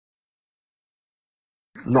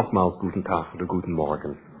Nochmals guten Tag oder guten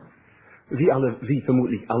Morgen. Wie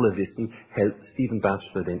vermutlich alle wissen, hält Stephen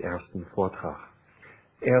Batchelor den ersten Vortrag.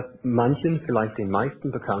 Er ist manchen, vielleicht den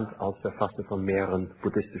meisten bekannt als Verfasser von mehreren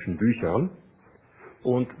buddhistischen Büchern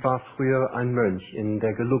und war früher ein Mönch in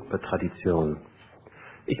der Gelugpa-Tradition.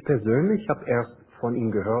 Ich persönlich habe erst von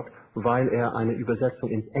ihm gehört, weil er eine Übersetzung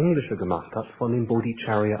ins Englische gemacht hat von den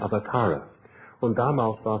Bodhicharya Avatara. Und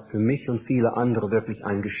damals war es für mich und viele andere wirklich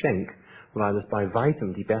ein Geschenk, weil es bei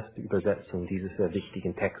weitem die beste Übersetzung dieses sehr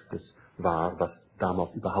wichtigen Textes war, was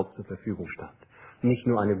damals überhaupt zur Verfügung stand. Nicht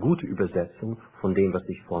nur eine gute Übersetzung von dem, was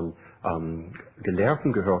ich von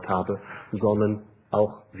Gelehrten gehört habe, sondern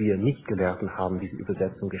auch wir Nicht-Gelehrten haben diese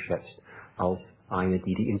Übersetzung geschätzt als eine,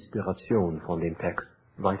 die die Inspiration von dem Text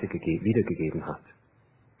wiedergegeben hat.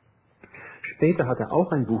 Später hat er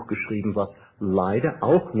auch ein Buch geschrieben, was leider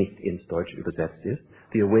auch nicht ins Deutsche übersetzt ist,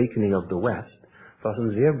 The Awakening of the West, was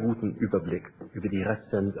einen sehr guten Überblick über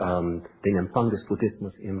den Empfang des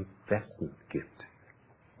Buddhismus im Westen gibt.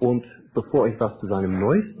 Und bevor ich was zu seinem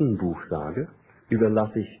neuesten Buch sage,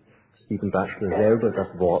 überlasse ich Stephen Batchelor selber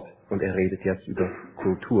das Wort und er redet jetzt über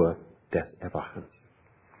Kultur des Erwachens.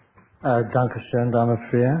 Dankeschön, Dame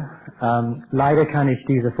Freer. Leider kann ich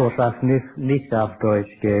diesen Vortrag nicht auf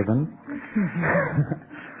Deutsch geben.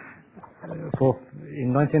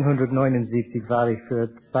 In 1979 war ich für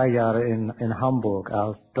 2 Jahre in Hamburg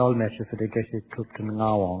als Dolmetscher für die Geschichte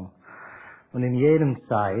Nauung. Und in jedem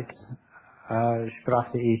Zeit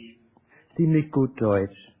sprach ich ziemlich gut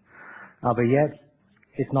Deutsch. Aber jetzt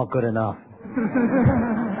ist not good enough.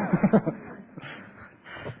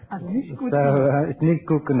 Also nicht gut it's nicht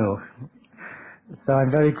gut genug. So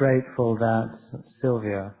I'm very grateful that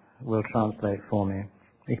Sylvia will translate for me.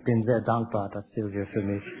 Ich bin sehr dankbar, dass Sylvia für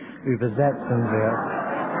mich übersetzen wird.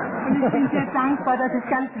 Und ich bin sehr dankbar, dass ich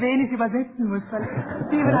ganz wenig übersetzen muss, weil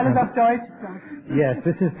Steven alles auf Deutsch sagt. Yes,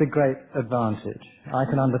 this is the great advantage. I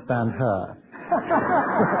can understand her.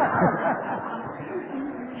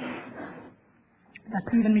 Dass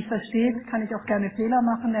Steven mich versteht, kann ich auch gerne Fehler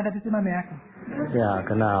machen, er wird es immer merken. Ja,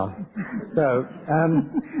 genau. So,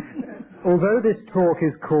 although this talk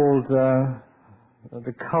is called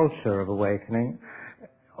the culture of awakening,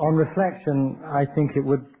 on reflection, I think it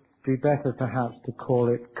would be better perhaps to call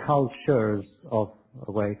it cultures of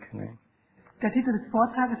awakening. Der Titel des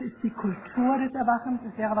Vortrages ist die Kultur des Erwachens.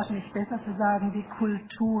 Es wäre wahrscheinlich besser zu sagen, die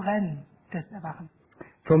Kulturen des Erwachens.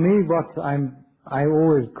 For me, what I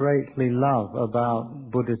always greatly love about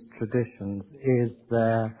Buddhist traditions is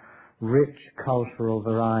their rich cultural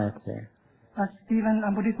variety. Was Steven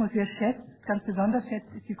am Buddhismus hier schätzt, ganz besonders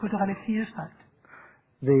schätzt, ist die kulturelle Vielfalt.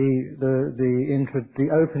 The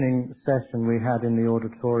opening session we had in the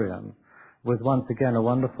auditorium was once again a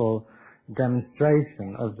wonderful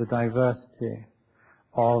demonstration of the diversity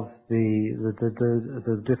of the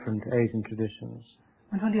different Asian traditions.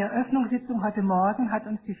 Und schon die Eröffnungssitzung heute Morgen hat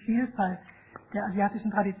uns die Vielfalt der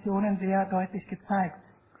asiatischen Traditionen sehr deutlich gezeigt.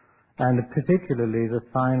 And particularly the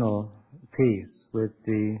final piece with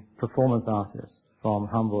the performance artists from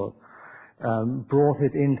Hamburg brought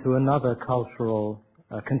it into another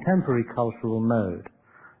contemporary cultural mode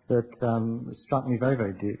that struck me very,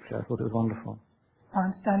 very deeply. I thought it was wonderful.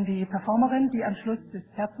 Und dann die Performerin, die am Schluss des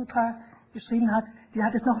Herzsutra geschrieben hat, die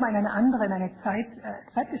hat es nochmal in eine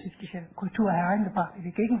zeitgeschichtliche Kultur hereingebracht, in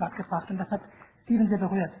die Gegenwart gebracht, und das hat Steven sehr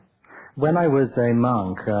berührt. When I was a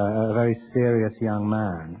monk, a very serious young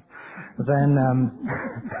man, then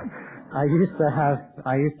I used to have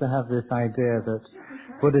this idea that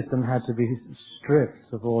Buddhism had to be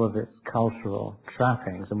stripped of all of its cultural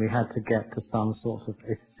trappings, and we had to get to some sort of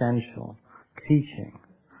essential teaching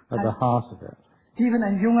at the heart of it. Steven,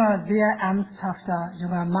 ein junger, sehr ernsthafter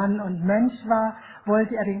junger Mann und Mönch war,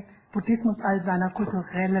 wollte er den Buddhismus all seiner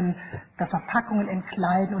kulturellen Verpackungen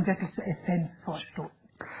entkleiden und wirklich zur Essenz vorstoßen.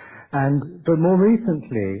 But more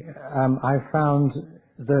recently, I found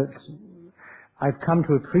that I've come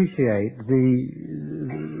to appreciate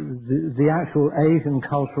the actual Asian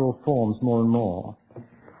cultural forms more and more.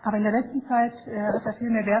 Aber in der letzten Zeit hat er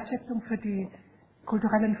viel mehr Wertschätzung für die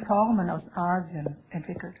kulturellen Formen aus Asien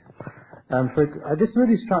entwickelt. This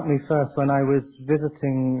really struck me first when I was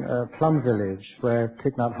visiting Plum Village, where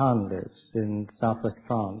Thich Nhat Hanh lives in southwest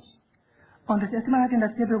France. Und das erste Mal hat ihn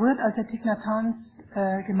das sehr berührt, als er Thich Nhat Hanhs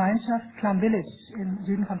Gemeinschaft Plum Village im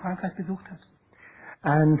Süden von Frankreich besucht hat.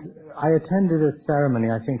 And I attended a ceremony,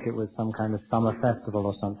 I think it was some kind of summer festival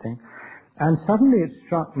or something, and suddenly it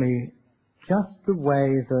struck me just the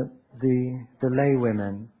way that the lay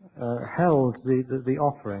women held the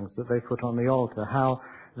offerings that they put on the altar, how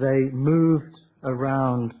they moved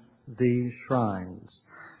around the shrines,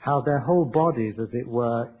 how their whole bodies, as it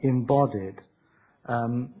were, embodied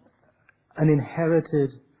an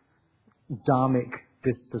inherited dharmic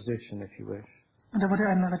disposition, if you wish. Und da wurde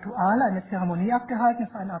ein Ritual, eine Zeremonie abgehalten,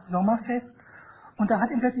 es war eine Art Sommerfest. Und da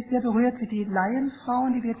hat ihn plötzlich sehr berührt, wie die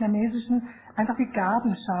Laienfrauen, die vietnamesischen, einfach die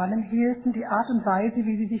Gabenschalen hielten, die Art und Weise,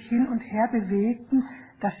 wie sie sich hin und her bewegten.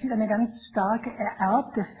 Da steht eine ganz starke,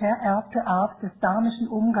 vererbte Art des dharmischen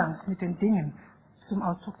Umgangs mit den Dingen zum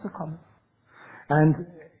Ausdruck zu kommen. And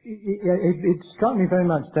it struck me very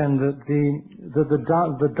much then that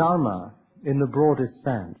the Dharma, in the broadest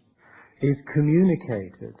sense, is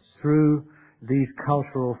communicated through these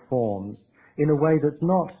cultural forms in a way that's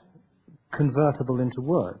not convertible into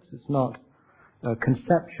words. It's not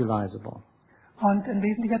conceptualizable. Und ein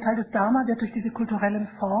wesentlicher Teil des Dharma wird durch diese kulturellen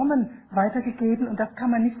Formen weitergegeben und das kann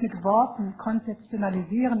man nicht mit Worten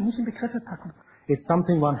konzeptionalisieren, nicht in Begriffe packen. It's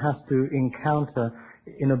something one has to encounter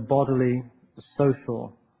in a bodily,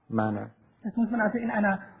 social manner. Das muss man also in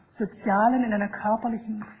einer sozialen, in einer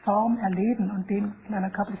körperlichen Form erleben und dem in einer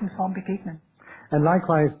körperlichen Form begegnen. And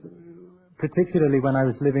likewise, particularly when I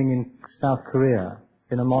was living in South Korea,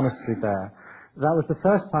 in a monastery there, that was the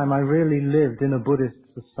first time I really lived in a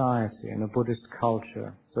Buddhist society, in a Buddhist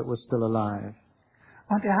culture that was still alive.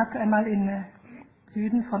 Und er hat einmal im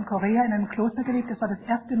Süden von Korea in einem Kloster gelebt. Das war das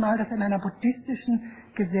erste Mal, dass er in einer buddhistischen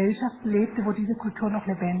Gesellschaft lebte, wo diese Kultur noch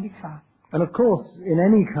lebendig war. And of course, in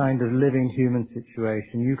any kind of living human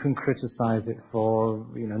situation, you can criticize it for,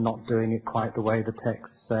 not doing it quite the way the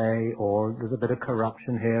texts say, or there's a bit of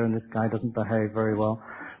corruption here and this guy doesn't behave very well.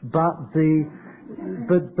 But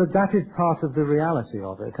that is part of the reality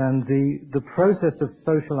of it, and the process of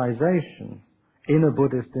socialization in a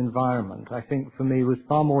Buddhist environment, I think for me was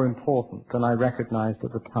far more important than I recognized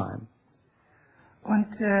at the time. Und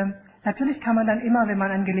natürlich kann man dann immer, wenn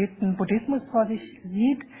man einen gelebten Buddhismus vor sich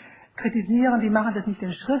sieht, kritisieren, die machen das nicht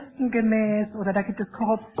den Schriften gemäß oder da gibt es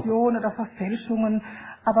Korruption oder Verfälschungen,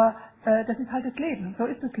 aber das ist halt das Leben, so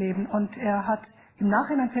ist das Leben. Und er hat im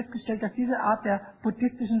Nachhinein festgestellt, dass diese Art der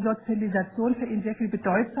buddhistischen Sozialisation für ihn sehr viel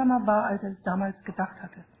bedeutsamer war, als er es damals gedacht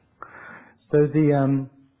hatte. So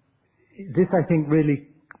this I think really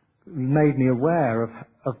made me aware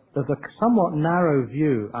of a somewhat narrow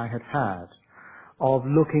view I had of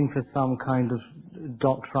looking for some kind of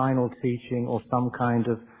doctrinal teaching or some kind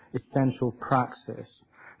of essential praxis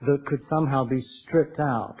that could somehow be stripped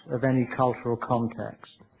out of any cultural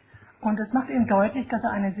context. Und es macht ihm deutlich, dass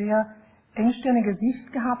er eine sehr engstirnige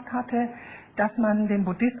Sicht gehabt hatte, dass man den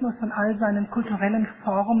Buddhismus von all seinen kulturellen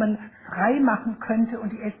Formen frei machen könnte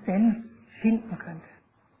und die Essenz finden könnte.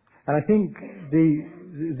 And I think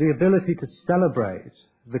the ability to celebrate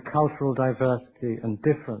the cultural diversity and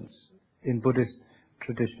difference in Buddhist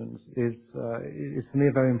traditions is for me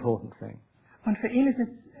a very important thing. Und für ihn ist es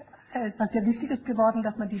etwas sehr Wichtiges geworden,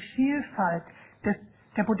 dass man die Vielfalt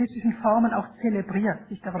der buddhistischen Formen auch zelebriert,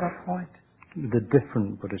 sich darüber freut. The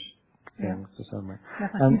different Buddhist things, for some way. Ja,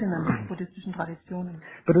 verschiedenen buddhistischen Traditionen.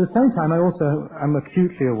 But at the same time, I also am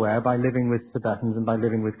acutely aware by living with Tibetans and by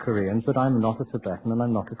living with Koreans that I'm not a Tibetan and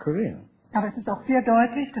I'm not a Korean. Aber es ist auch sehr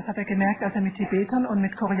deutlich, das hat er gemerkt, als er mit Tibetern und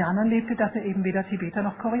mit Koreanern lebte, dass er eben weder Tibeter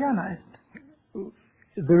noch Koreaner ist.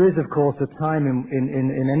 There is, of course, a time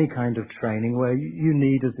in any kind of training where you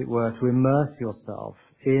need, as it were, to immerse yourself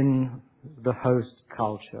in the host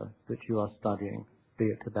culture that you are studying,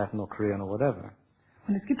 be it Tibetan or Korean or whatever.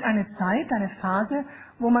 Und es gibt eine Zeit, eine Phase,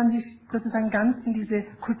 wo man sich sozusagen ganz in diese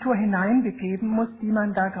Kultur hineinbegeben muss, die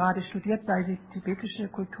man da gerade studiert, sei es tibetische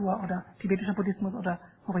Kultur oder tibetischer Buddhismus oder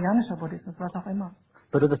koreanischer Buddhismus, was auch immer.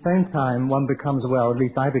 But at the same time, one becomes aware, or at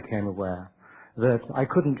least I became aware, that I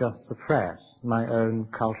couldn't just suppress my own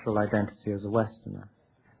cultural identity as a Westerner.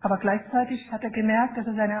 Aber gleichzeitig hat er gemerkt, dass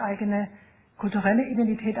er seine eigene kulturelle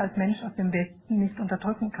Identität als Mensch aus dem Westen nicht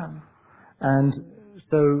unterdrücken kann. And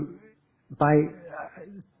so by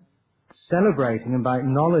celebrating and by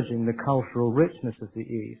acknowledging the cultural richness of the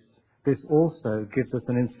East, this also gives us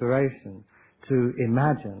an inspiration to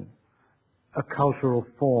imagine a cultural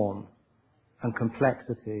form and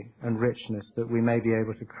complexity and richness that we may be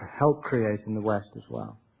able to help create in the West as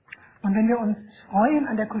well. Und wenn wir uns freuen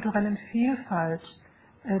an der kulturellen Vielfalt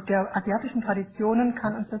der asiatischen Traditionen,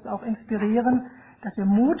 kann uns das auch inspirieren, dass wir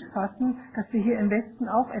Mut fassen, dass wir hier im Westen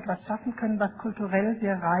auch etwas schaffen können, was kulturell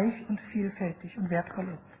sehr reich und vielfältig und wertvoll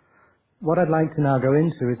ist. What I'd like to now go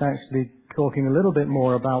into is actually talking a little bit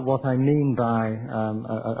more about what I mean by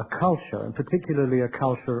a culture, and particularly a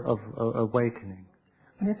culture of awakening.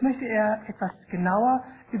 Und jetzt möchte er etwas genauer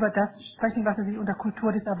über das sprechen, was er sich unter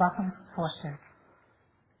Kultur des Erwachens vorstellt.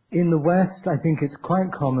 In the West, I think it's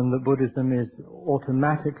quite common that Buddhism is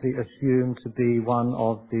automatically assumed to be one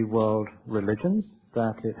of the world religions,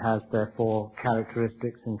 that it has therefore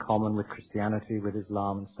characteristics in common with Christianity, with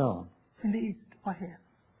Islam and so on. In the East or here?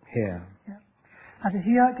 Here. Ja. Also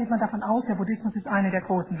hier geht man davon aus, der Buddhismus ist eine der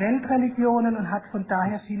großen Weltreligionen und hat von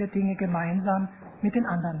daher viele Dinge gemeinsam mit den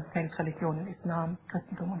anderen Weltreligionen, Islam,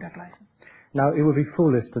 Christentum und dergleichen. Now, it would be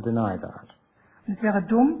foolish to deny that. Und es wäre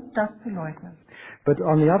dumm, das zu leugnen. But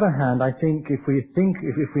on the other hand, I think if we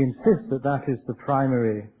insist that that is the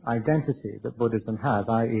primary identity that Buddhism has,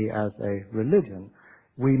 i.e. as a religion,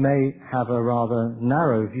 we may have a rather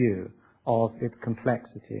narrow view of its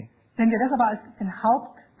complexity. Wenn wir das aber als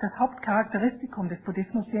das Hauptcharakteristikum des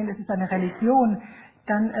Buddhismus sehen, es ist eine Religion,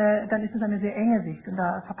 dann ist es eine sehr enge Sicht und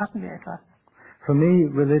da verpassen wir etwas. For me,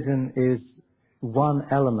 religion is one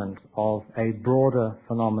element of a broader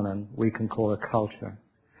phenomenon we can call a culture.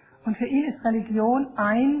 Und für ihn ist Religion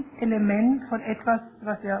ein Element von etwas,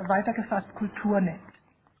 was er weitergefasst Kultur nennt.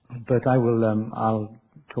 But I'll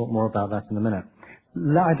talk more about that in a minute.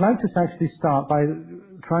 I'd like to actually start by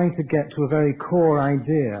trying to get to a very core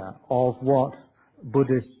idea of what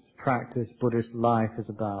Buddhist practice, Buddhist life is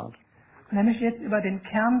about. Und er möchte jetzt über den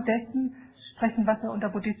Kern dessen sprechen, was er unter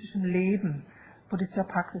buddhistischem Leben, buddhistischer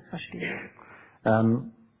Praxis versteht.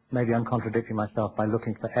 Maybe I'm contradicting myself by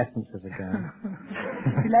looking for essences again.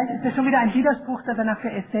 Vielleicht ist es schon wieder ein Widerspruch, dass er nach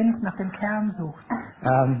der Essenz, nach dem Kern sucht.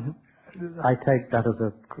 I take that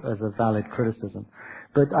as a valid criticism.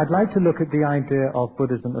 But I'd like to look at the idea of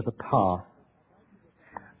Buddhism as a path.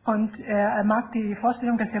 Und er mag die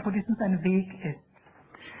Vorstellung, dass der Buddhismus ein Weg ist.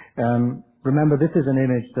 Remember, this is an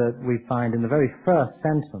image that we find in the very first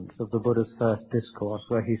sentence of the Buddha's first discourse,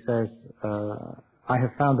 where he says, I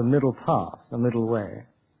have found a middle path, a middle way.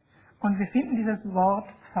 Und wir finden dieses Wort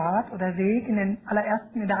Pfad oder Weg in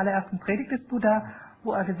der allerersten Predigt des Buddha,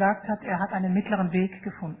 wo er gesagt hat, er hat einen mittleren Weg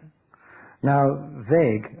gefunden. Now,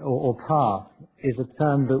 Weg, or path, is a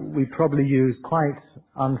term that we probably use quite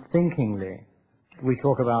unthinkingly. We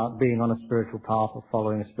talk about being on a spiritual path or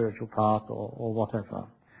following a spiritual path or whatever.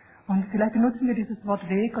 Und vielleicht benutzen wir dieses Wort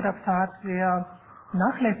Weg oder Pfad sehr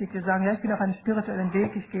nachlässig. Wir sagen, ja, ich bin auf einem spirituellen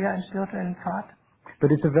Weg, ich gehe einen spirituellen Pfad. But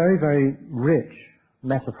it's a very, very rich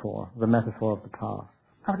metaphor, the metaphor of the path.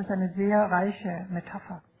 Aber das ist eine sehr reiche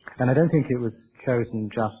Metapher. And I don't think it was chosen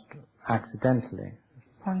just accidentally.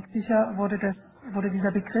 Und sicher wurde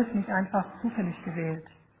dieser Begriff nicht einfach zufällig gewählt.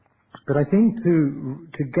 But I think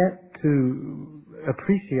to get to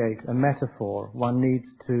appreciate a metaphor, one needs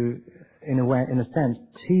to, in a sense,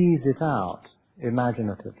 tease it out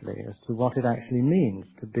imaginatively as to what it actually means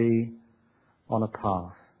to be on a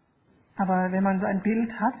path. Aber wenn man so ein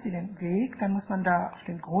Bild hat wie den Weg, dann muss man da auf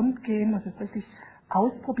den Grund gehen, muss es wirklich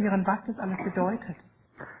ausprobieren, was das alles bedeutet.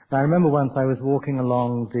 Now, I remember once I was walking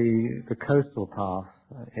along the coastal path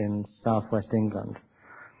in southwest England,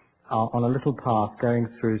 on a little path going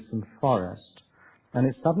through some forest, and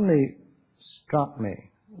it suddenly struck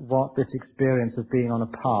me what this experience of being on a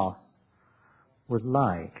path was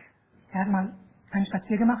like. Er hat mal einen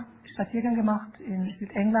Spaziergang gemacht in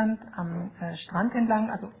Südengland am Strand entlang,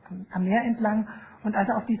 also am Meer entlang, und als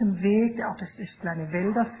er auf diesem Weg, der auch durch kleine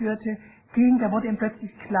Wälder führte, ging, da wurde ihm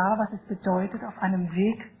plötzlich klar, was es bedeutet, auf einem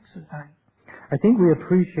Weg zu sein. I think we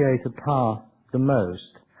appreciate a path the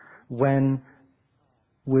most when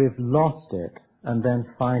we've lost it and then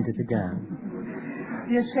find it again.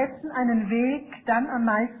 Wir schätzen einen Weg dann am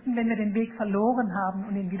meisten, wenn wir den Weg verloren haben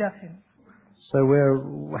und ihn wiederfinden. So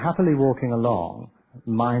we're happily walking along,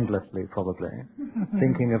 mindlessly probably,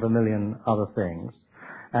 thinking of a million other things,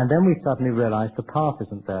 and then we suddenly realize the path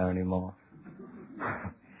isn't there anymore.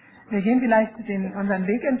 Wir gehen vielleicht unseren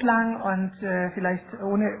Weg entlang und vielleicht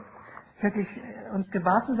ohne wirklich uns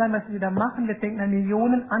gewahr zu sein, was wir da machen. Wir denken an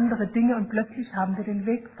Millionen andere Dinge und plötzlich haben wir den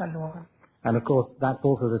Weg verloren. And of course, that's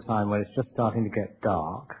also the time when it's just starting to get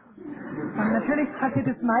dark. Und natürlich passiert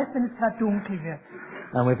es meist, wenn es gerade dunkel wird.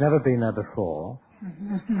 And we've never been there before.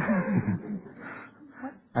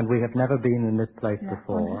 And we have never been in this place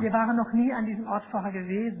before. Und wir waren noch nie an diesem Ort vorher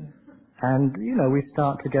gewesen. And, we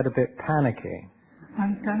start to get a bit panicky.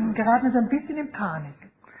 Und dann geraten wir so ein bisschen in Panik.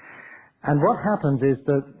 And what happens is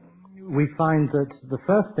that we find that the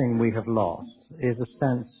first thing we have lost is a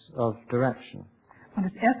sense of direction. Und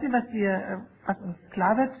das Erste, was uns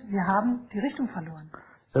klar wird, wir haben die Richtung verloren.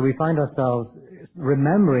 So we find ourselves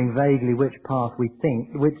remembering vaguely which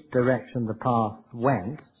direction the path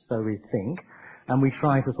went, so we think, and we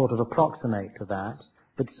try to sort of approximate to that,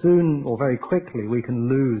 but soon or very quickly we can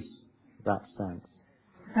lose that sense.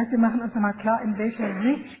 Das heißt, wir machen uns nochmal klar, in welche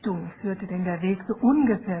Richtung führte denn der Weg so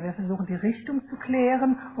ungefähr. Wir versuchen die Richtung zu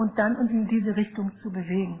klären und dann uns in diese Richtung zu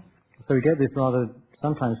bewegen. So we get this rather,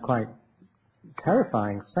 sometimes quite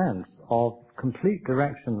terrifying sense of complete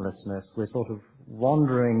directionlessness. We're sort of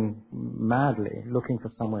wandering madly, looking for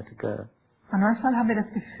somewhere to go. Und manchmal haben wir das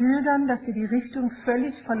Gefühl dann, dass wir die Richtung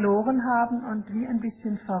völlig verloren haben und wie ein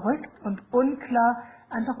bisschen verrückt und unklar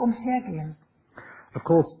einfach umhergehen. Of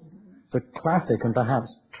course, the classic and perhaps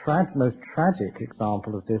most tragic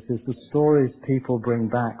example of this is the stories people bring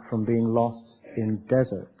back from being lost in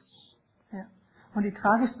deserts. Ja. Und die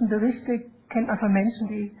tragischsten Berichte kennt man von Menschen,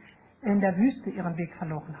 die in der Wüste ihren Weg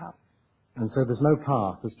verloren haben. And so there's no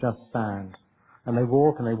path, there's just sand. And they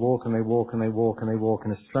walk and they walk and they walk and they walk and they walk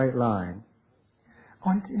in a straight line.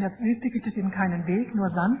 Und in der Wüste gibt es eben keinen Weg, nur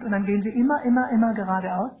Sand, und dann gehen sie immer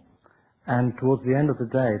geradeaus. And towards the end of the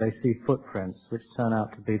day, they see footprints which turn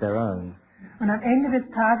out to be their own. Und am Ende des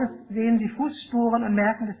Tages sehen sie Fußspuren und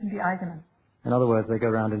merken, das sind die eigenen. In other words, they go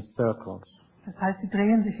around in circles. Das heißt, sie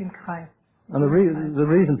drehen sich im Kreis. And the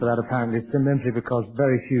reason for that apparently is simply because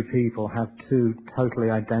very few people have two totally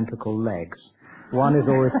identical legs. One is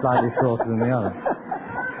always slightly shorter than the other.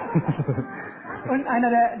 Und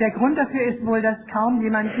der Grund dafür ist wohl, dass kaum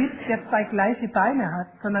jemand gibt, der zwei gleiche Beine hat,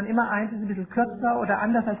 sondern immer eins ist ein bisschen kürzer oder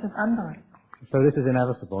anders als das andere. So this is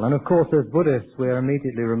inevitable. And of course, as Buddhists, we are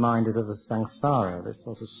immediately reminded of the samsara, this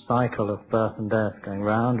sort of cycle of birth and death going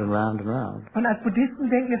round and round and round. Und als Buddhisten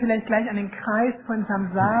denken wir vielleicht gleich an den Kreis von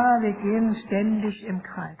Samsara, wir gehen ständig im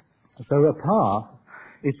Kreis. So a path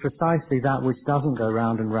is precisely that which doesn't go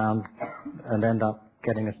round and round and end up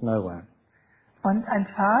getting us nowhere. Und ein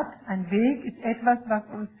Pfad, ein Weg ist etwas, was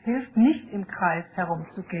uns hilft, nicht im Kreis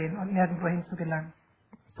herumzugehen und nirgendwohin zu gelangen.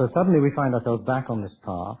 So suddenly we find ourselves back on this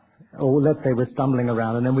path, or let's say we're stumbling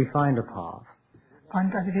around and then we find a path.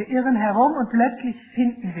 Und also wir irren herum und plötzlich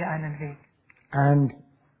finden wir einen Weg. And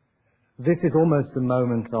this is almost a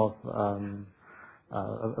moment of a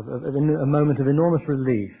moment of enormous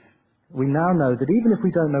relief. We now know that even if we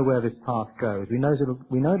don't know where this path goes, we know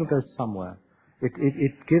it'll go somewhere.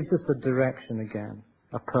 It gives us a direction again,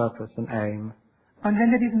 a purpose, an aim. Und wenn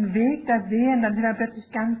wir diesen Weg da sehen, dann sind wir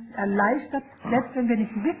plötzlich ganz erleichtert, selbst wenn wir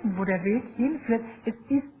nicht wissen, wo der Weg hinführt. Es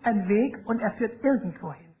ist ein Weg und er führt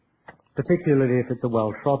irgendwo hin. Particularly if it's a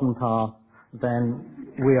well-trodden path, then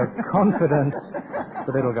we are confident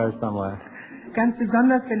that it'll go somewhere. Ganz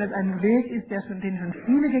besonders, wenn es ein Weg ist, den schon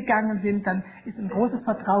viele gegangen sind, dann ist ein großes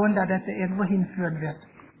Vertrauen da, dass er irgendwo hinführen wird.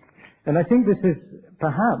 And I think this is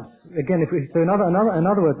perhaps, again, in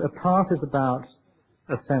other words, a path is about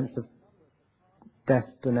a sense of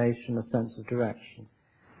destination, a sense of direction.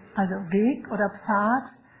 Also Weg oder Pfad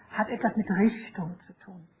hat etwas mit Richtung zu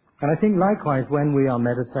tun. And I think likewise when we are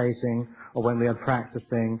meditating or when we are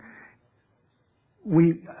practicing,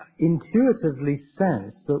 we intuitively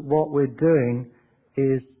sense that what we're doing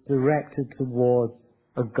is directed towards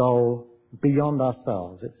a goal beyond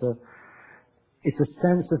ourselves. It's a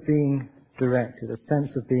sense of being directed, a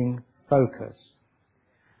sense of being focused.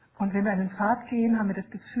 Und wenn wir einen Pfad gehen, haben wir das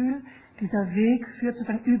Gefühl, dieser Weg führt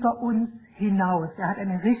sozusagen über uns hinaus. Er hat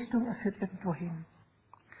eine Richtung, er führt irgendwo hin.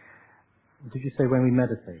 Did you say when we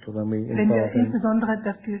meditate or when we involve in... Insbesondere,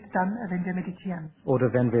 das gilt dann, wenn wir meditieren.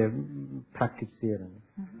 Oder wenn wir praktizieren.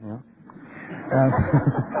 Yeah?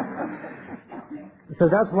 So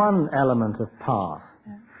that's one element of path.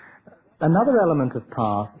 Another element of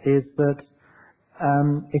path is that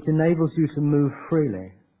it enables you to move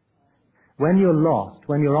freely. When you're lost,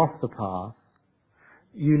 when you're off the path,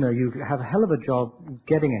 you know you have a hell of a job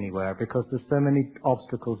getting anywhere because there's so many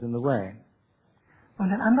obstacles in the way.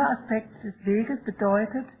 Und ein anderer Aspekt des Weges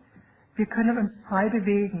bedeutet, wir können uns frei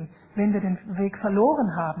bewegen. Wenn wir den Weg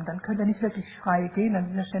verloren haben, dann können wir nicht wirklich frei gehen, dann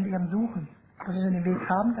sind wir ständig am Suchen. Und wenn wir den Weg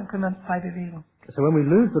haben, dann können wir uns frei bewegen. So when we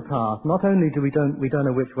lose the path, not only do we don't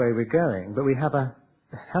know which way we're going, but we have a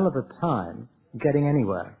hell of a time getting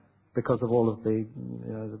anywhere because of all of the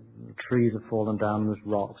trees have fallen down, there's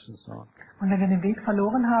rocks and so on. Und wenn wir den Weg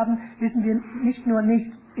verloren haben, wissen wir nicht nur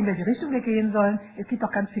nicht, in welche Richtung wir gehen sollen, es gibt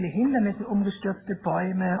auch ganz viele Hindernisse, umgestürzte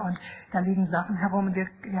Bäume und da liegen Sachen herum und wir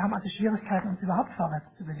haben also Schwierigkeiten, uns überhaupt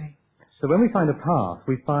vorwärts zu bewegen. So when we find a path,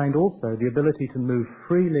 we find also the ability to move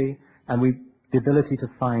freely and the ability to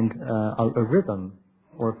find a rhythm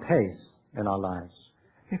or a pace in our lives.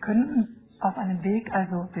 Wir können uns auf einem Weg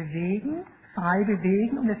also bewegen, frei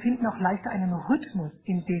bewegen und wir finden auch leichter einen Rhythmus,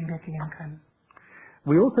 in dem wir gehen können.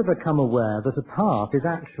 We also become aware that a path is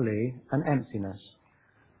actually an emptiness.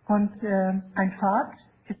 Und ein Pfad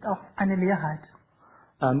ist auch eine Leerheit.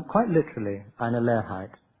 Quite literally, eine Leerheit.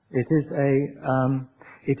 It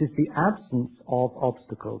is the absence of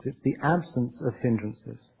obstacles. It's the absence of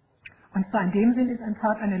hindrances. Und zwar in dem Sinn ist ein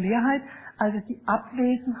Pfad eine Leerheit, als es die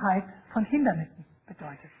Abwesenheit von Hindernissen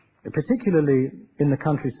bedeutet. Particularly in the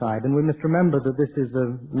countryside, and we must remember that this is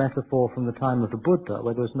a metaphor from the time of the Buddha,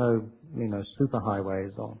 where there was no,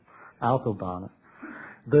 superhighways or autobahn.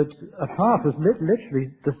 That a path was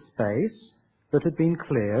literally the space that had been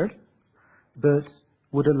cleared that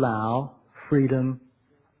would allow freedom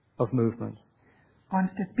of movement.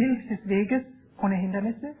 Und das Bild des Weges ohne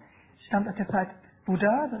Hindernisse stammt aus der Zeit des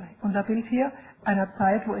Buddha, unser Bild hier, einer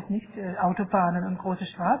Zeit, wo es nicht Autobahnen und große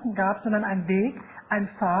Straßen gab, sondern ein Weg, ein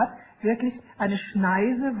Pfad, wirklich eine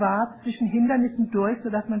Schneise war zwischen Hindernissen durch,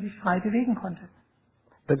 sodass man sich frei bewegen konnte.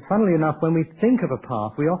 But funnily enough, when we think of a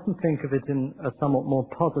path, we often think of it in a somewhat more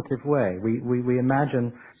positive way. We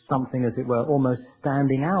imagine something, as it were, almost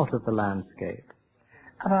standing out of the landscape.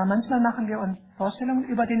 Aber manchmal machen wir uns Vorstellungen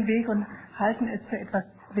über den Weg und halten es für etwas,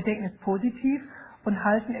 wir denken es positiv und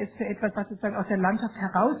halten es für etwas, was sozusagen aus der Landschaft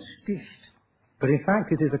heraussticht. But in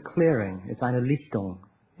fact, it is a clearing. It's eine Lichtung.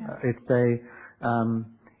 Yeah.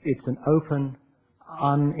 It's an open,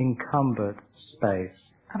 unencumbered space.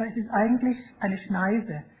 Aber es ist eigentlich eine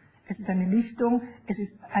Schneise. Es ist eine Lichtung. Es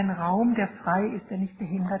ist ein Raum, der frei ist, der nicht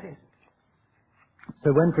behindert ist.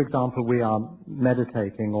 So when, for example, we are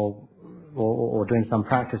meditating or doing some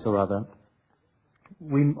practice or other,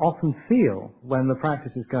 we often feel, when the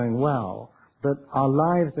practice is going well, that our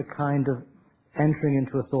lives are kind of entering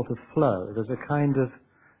into a sort of flow. There's a kind of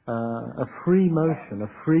a free motion, a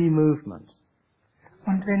free movement.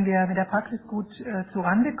 Und wenn wir mit der Praxis gut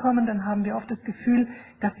zurande kommen, dann haben wir oft das Gefühl,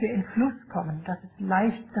 dass wir in Fluss kommen,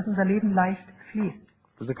 dass unser Leben leicht fließt.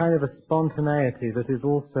 There's a kind of a spontaneity that is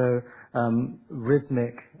also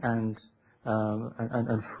rhythmic and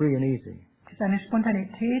free and easy. Es ist eine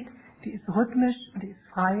Spontanität, die ist rhythmisch und die ist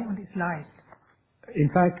frei und die ist leicht. In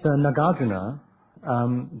fact, Nagarjuna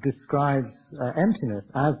describes emptiness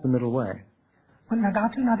as the middle way. Und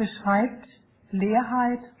Nagarjuna beschreibt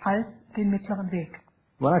Leerheit als den mittleren Weg.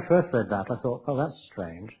 When I first read that, I thought, oh, that's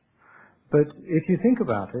strange. But if you think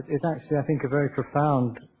about it, it's actually, I think, a very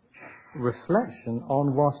profound reflection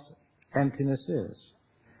on what emptiness is.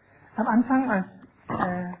 Am Anfang, als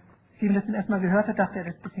Steven das zum ersten Mal gehört hat, dachte er,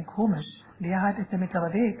 das ist ein bisschen komisch. Leerheit ist der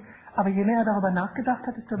mittlere Weg. Aber je mehr er darüber nachgedacht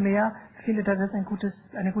hat, desto mehr findet er das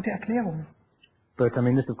eine gute Erklärung. But, I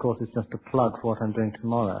mean, this, of course, is just a plug for what I'm doing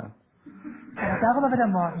tomorrow. Aber darüber wird er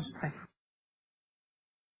morgen sprechen.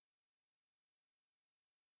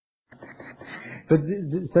 But,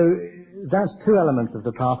 so, that's two elements of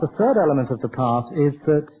the path. The third element of the path is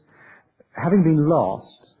that, having been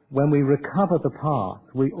lost, when we recover the path,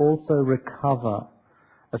 we also recover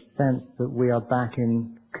a sense that we are back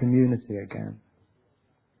in community again.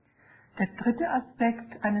 Der dritte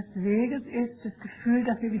Aspekt eines Weges ist das Gefühl,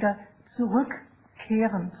 dass wir wieder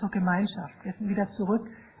zurückkehren zur Gemeinschaft. Wir sind wieder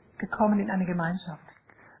zurückgekommen in eine Gemeinschaft.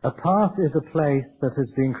 A path is a place that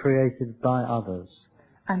has been created by others.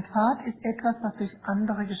 Ein Pfad ist etwas, was durch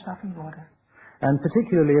andere geschaffen wurde. And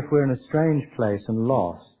particularly if we're in a strange place and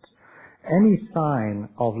lost, any sign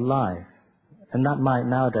of life, and that might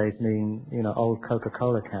nowadays mean, old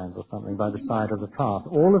Coca-Cola cans or something by the side of the path,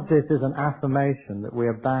 all of this is an affirmation that we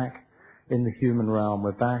are back in the human realm,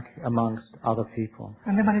 we're back amongst other people.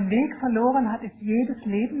 Und wenn man den Weg verloren hat, ist jedes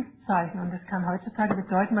Lebenszeichen, und das kann heutzutage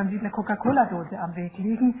bedeuten, man sieht eine Coca-Cola-Dose am Weg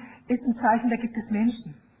liegen, ist ein Zeichen, da gibt es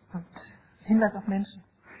Menschen und Hinweis auf Menschen.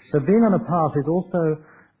 So being on a path is also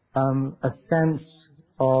a sense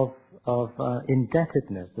of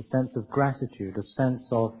indebtedness, a sense of gratitude, a sense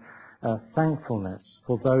of thankfulness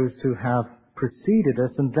for those who have preceded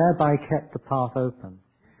us and thereby kept the path open.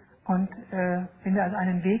 Und wenn wir also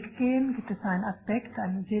einen Weg gehen, gibt es einen Aspekt,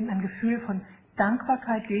 ein Gefühl von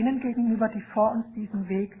Dankbarkeit denen gegenüber, die vor uns diesen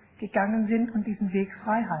Weg gegangen sind und diesen Weg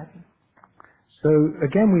frei halten. So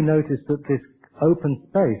again we notice that this open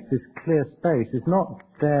space, this clear space, is not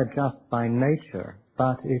there just by nature,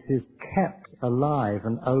 but it is kept alive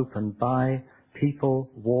and open by people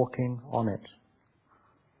walking on it.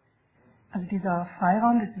 Also dieser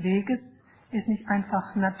Freiraum des Weges ist nicht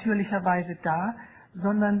einfach natürlicherweise da,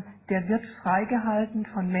 sondern der wird freigehalten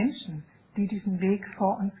von Menschen, die diesen Weg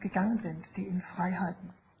vor uns gegangen sind, die ihn frei halten.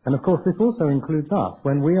 And of course this also includes us.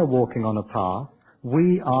 When we are walking on a path,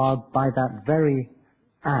 we are by that very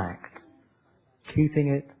act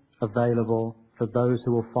keeping it available for those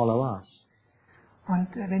who will follow us. Und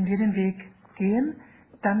wenn wir den Weg gehen,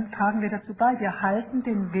 dann tragen wir dazu bei, wir halten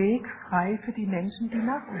den Weg frei für die Menschen, die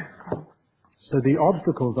nach uns kommen. So the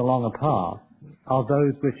obstacles along a path are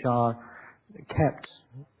those which are kept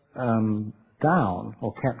down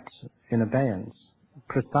or kept in abeyance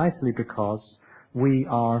precisely because we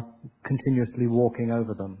are continuously walking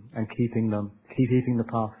over them and keeping the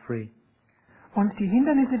path free. Und die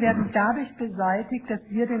Hindernisse werden dadurch beseitigt, dass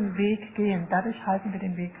wir den Weg gehen. Dadurch halten wir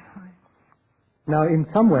den Weg frei. Now, in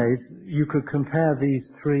some ways, you could compare these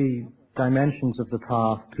three dimensions of the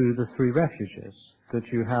path to the three refuges. That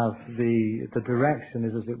you have the direction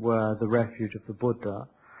is, as it were, the refuge of the Buddha.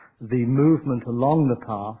 The movement along the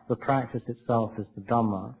path, the practice itself is the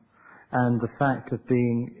Dhamma. And the fact of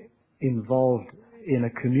being involved in a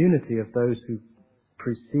community of those who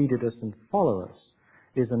preceded us and follow us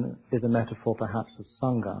is a metaphor perhaps of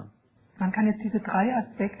Sangha. Man kann jetzt diese drei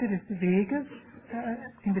Aspekte des Weges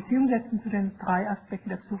in Beziehung setzen zu den drei Aspekten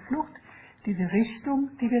der Zuflucht. Diese Richtung,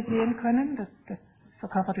 die wir sehen können, das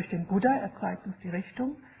verkörpert durch den Buddha, er zeigt uns die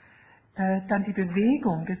Richtung. Dann die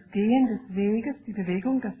Bewegung, das Gehen des Weges, die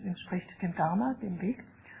Bewegung, das entspricht dem Dharma, dem Weg.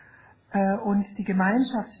 Und die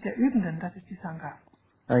Gemeinschaft der Übenden, das ist die Sangha.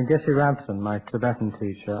 Geshe Rabson, my Tibetan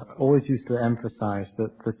teacher, always used to emphasize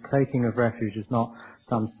that the taking of refuge is not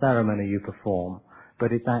some ceremony you perform,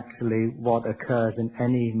 but it's actually what occurs in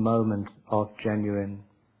any moment of genuine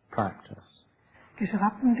practice. Geshe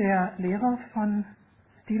Rabson, der Lehrer von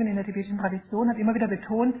Stephen in der tibetischen Tradition, hat immer wieder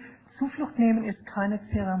betont, Zuflucht nehmen ist keine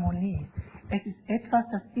Zeremonie. Es ist etwas,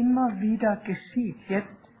 das immer wieder geschieht,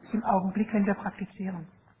 jetzt im Augenblick, wenn wir praktizieren.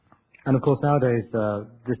 And of course nowadays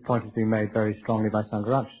this point is being made very strongly by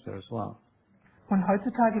Sangharakshita as well. Und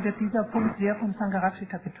heutzutage wird dieser Punkt sehr von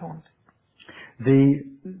Sangharakshita betont.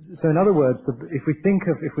 So in other words, if we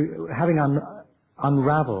having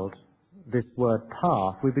unraveled this word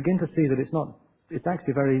path, we begin to see that it's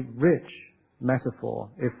actually a very rich metaphor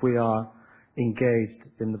if we are engaged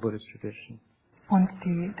in the Buddhist tradition. Und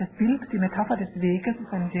das Bild, die Metapher des Weges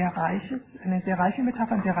ist eine sehr reiche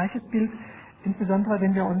Metapher, ein sehr reiches Bild, insbesondere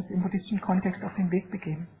wenn wir uns im buddhistischen Kontext auf den Weg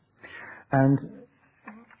begeben. And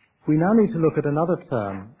we now need to look at another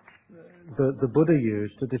term that the Buddha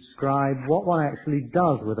used to describe what one actually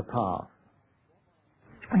does with a path.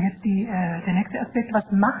 Und jetzt der nächste Aspekt, was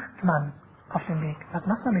macht man auf dem Weg? Was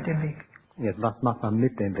macht man mit dem Weg? Yes, was macht man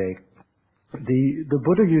mit dem Weg? The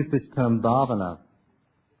Buddha used this term bhavana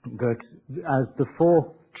as the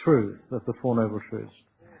fourth truth of the Four Noble Truths.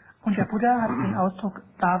 Und der Buddha hat den Ausdruck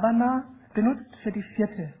Bhavana benutzt für die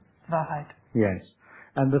vierte Wahrheit. Yes.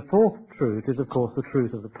 And the fourth truth is, of course, the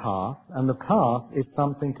truth of the path. And the path is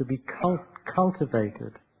something to be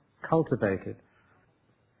cultivated.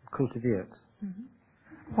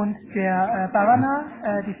 Und der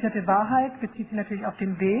Bhavana, die vierte Wahrheit, bezieht sich natürlich auf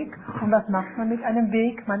den Weg. Und was macht man mit einem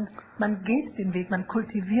Weg? Man geht den Weg, man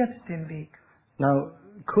kultiviert den Weg. Now,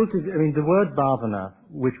 the word bhavana,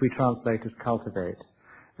 which we translate as cultivate,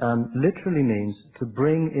 literally means to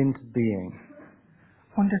bring into being.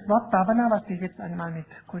 Und das Wort Bhavana, was wir jetzt einmal mit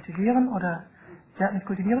kultivieren oder mit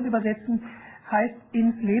kultivieren übersetzen, heißt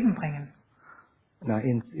ins Leben bringen. Now,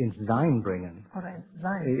 ins Sein bringen. Oder ins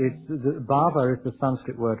Sein. Bhava is the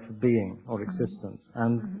Sanskrit word for being or existence.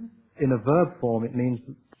 And in a verb form it means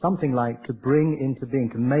something like to bring into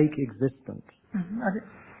being, to make existent. Also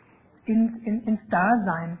ins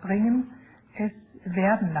Dasein bringen, es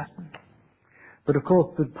werden lassen. But of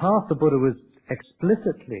course the path the Buddha was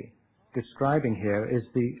explicitly describing here is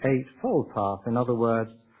the eightfold path. In other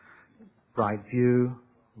words, right view,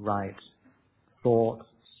 right thought,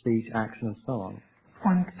 speech, action and so on.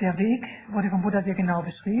 Und der Weg wurde vom Buddha sehr genau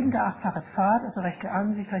beschrieben, der achtfache Pfad, also rechte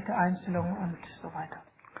Ansicht, rechte Einstellung und so weiter.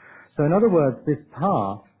 So in other words, this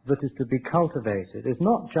path that is to be cultivated is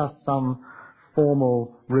not just some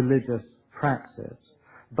formal religious practice,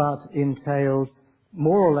 but entails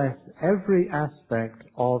more or less every aspect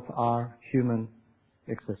of our human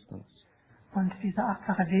existence. Und dieser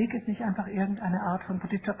achtfache Weg ist nicht einfach irgendeine Art von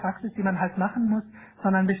buddhistischer Praxis, die man halt machen muss,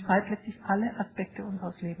 sondern beschreibt letztlich alle Aspekte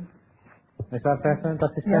unseres Lebens. Is that better? That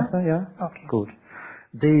is better, yeah? Okay. Good.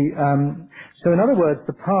 So in other words,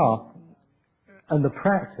 the path and the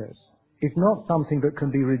practice is not something that can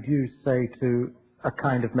be reduced, say, to a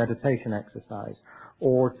kind of meditation exercise,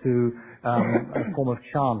 or to a form of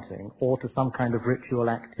chanting, or to some kind of ritual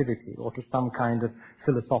activity, or to some kind of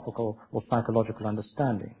philosophical or psychological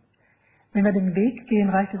understanding. Wenn wir den Weg gehen,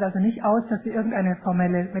 reicht es also nicht aus, dass wir irgendeine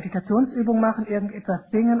formelle Meditationsübung machen, irgendetwas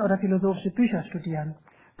singen oder philosophische Bücher studieren.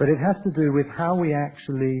 But it has to do with how we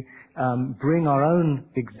actually bring our own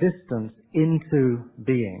existence into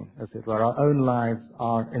being, as it were. Our own lives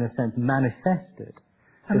are, in a sense, manifested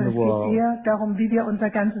in the world. Es geht eher darum, wie wir unser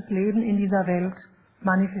ganzes Leben in dieser Welt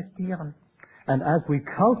manifestieren. And as we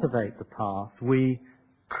cultivate the path, we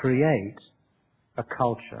create a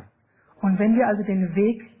culture. Und wenn wir also den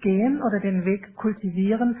Weg gehen oder den Weg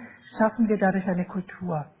kultivieren, schaffen wir dadurch eine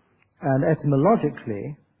Kultur. And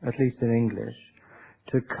etymologically, at least in English,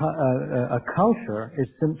 a culture is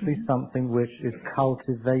simply something which is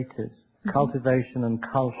cultivated. Cultivation and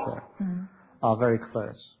culture are very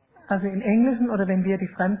close. Also im Englischen oder wenn wir die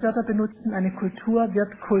Fremdwörter benutzen, eine Kultur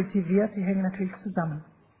wird kultiviert, die hängen natürlich zusammen.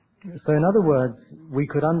 So in other words, we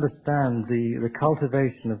could understand the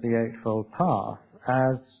cultivation of the Eightfold Path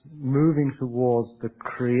as moving towards the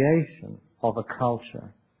creation of a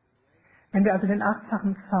culture. Wenn wir also den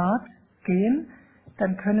achtfachen Pfad gehen,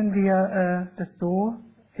 dann können wir das so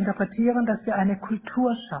interpretieren, dass wir eine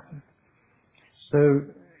Kultur schaffen. So,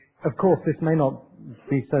 of course, this may not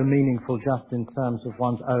be so meaningful just in terms of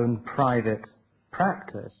one's own private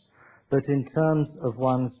practice, but in terms of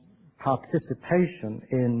one's participation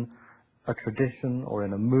in a tradition or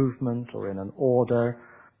in a movement or in an order.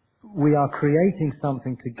 We are creating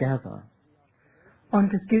something together.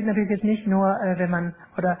 Und es gilt natürlich jetzt nicht nur, wenn man,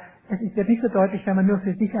 oder es wird nicht so deutlich, wenn man nur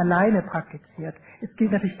für sich alleine praktiziert. Es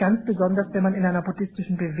gilt natürlich ganz besonders, wenn man in einer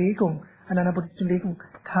buddhistischen Bewegung, an einer buddhistischen Bewegung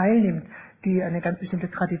teilnimmt, die eine ganz bestimmte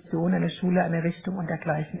Tradition, eine Schule, eine Richtung und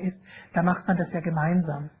dergleichen ist. Da macht man das ja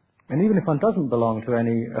gemeinsam. And even if one doesn't belong to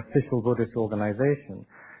any official Buddhist organization,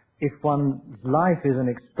 if one's life is an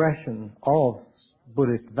expression of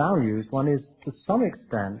Buddhist values, one is to some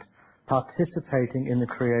extent participating in the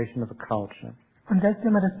creation of a culture. Und selbst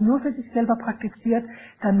wenn man das nur für sich selber praktiziert,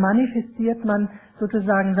 dann manifestiert man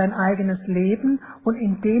sozusagen sein eigenes Leben und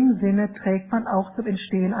in dem Sinne trägt man auch zum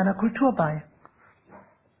Entstehen einer Kultur bei.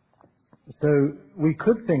 So we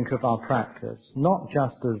could think of our practice not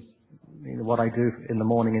just as what I do in the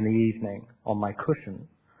morning and the evening on my cushion,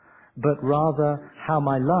 but rather how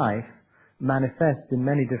my life manifests in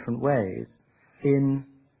many different ways in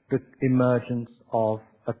the emergence of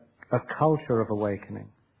a culture of awakening.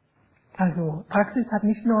 Also Praxis hat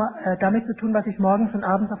nicht nur damit zu tun, was ich morgens und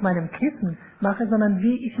abends auf meinem Kissen mache, sondern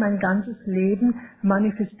wie ich mein ganzes Leben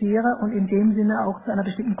manifestiere und in dem Sinne auch zu einer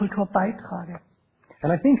bestimmten Kultur beitrage.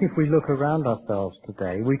 And I think if we look around ourselves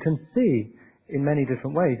today, we can see in many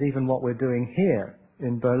different ways, even what we're doing here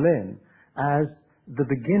in Berlin, as the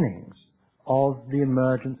beginnings of the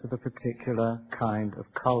emergence of a particular kind of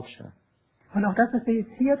culture. Und auch das, was wir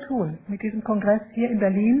jetzt hier tun, mit diesem Kongress hier in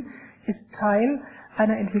Berlin, ist Teil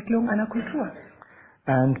einer Entwicklung einer Kultur.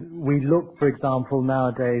 And we look, for example,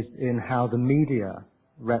 nowadays in how the media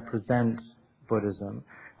represent Buddhism.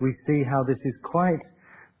 We see how this is quite,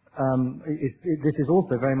 this is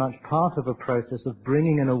also very much part of a process of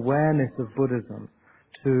bringing an awareness of Buddhism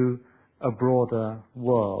to a broader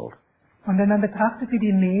world. Und wenn man betrachtet, wie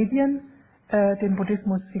die Medien dem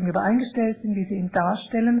Buddhismus gegenüber eingestellt sind, wie sie ihn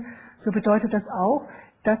darstellen, so bedeutet das auch,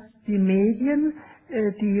 dass die Medien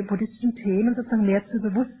die buddhistischen Themen sozusagen mehr zu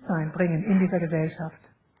Bewusstsein bringen in dieser Gesellschaft.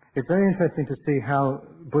 It's very interesting to see how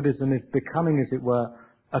Buddhism is becoming, as it were,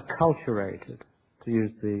 acculturated, to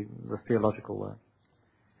use the theological word.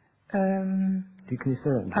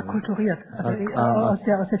 Akkulturiert, also aus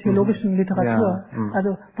der theologischen Literatur. Yeah.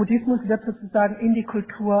 Also Buddhismus wird sozusagen in die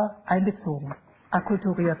Kultur einbezogen.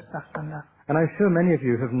 Akkulturiert, sagt man da. And I'm sure many of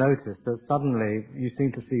you have noticed that suddenly you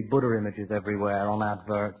seem to see Buddha images everywhere on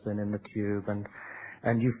adverts and in the tube,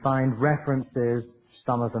 and you find references,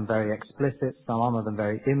 some of them very explicit, some of them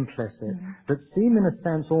very implicit, that seem in a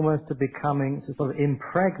sense almost to sort of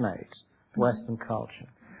impregnate Western culture.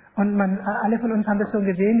 Und alle von uns haben das schon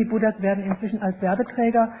gesehen, die Buddhas werden inzwischen als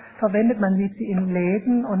Werbeträger verwendet, man sieht sie in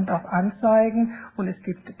Läden und auf Anzeigen und es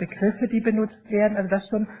gibt Begriffe, die benutzt werden, also dass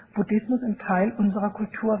schon Buddhismus ein Teil unserer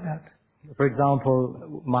Kultur wird. For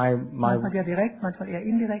example, manchmal ja direkt, manchmal eher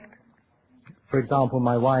indirekt. For example,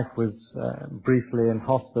 my wife was briefly in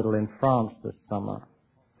hospital in France this summer.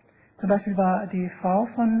 Zum Beispiel war die Frau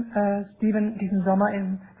von Stephen diesen Sommer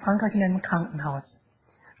in Frankreich in einem Krankenhaus.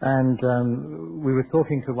 And we were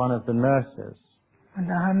talking to one of the nurses. Und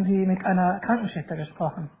da haben sie mit einer Krankenschwester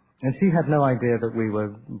gesprochen. And she had no idea that we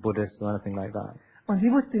were Buddhists or anything like that. Und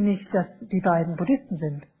sie wusste nicht, dass die beiden Buddhisten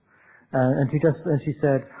sind. And she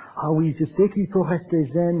said, ah oui, je sais qu'il faut rester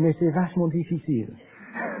zen, mais c'est vachement difficile.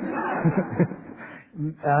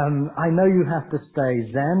 I know you have to stay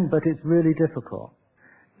zen, but it's really difficult.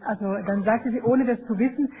 Also dann sagte sie, ohne das zu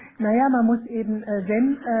wissen, naja, man muss eben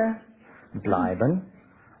zen bleiben.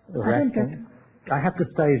 Resting. I have to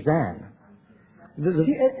stay zen. I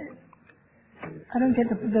don't get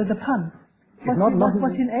the pun.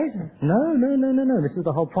 Was she in Asian? No. This is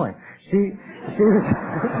the whole point. She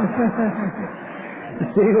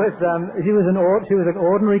was an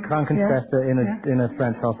ordinary Krankenschwester in a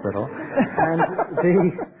French hospital, and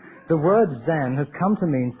the word Zen has come to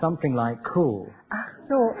mean something like cool. Ach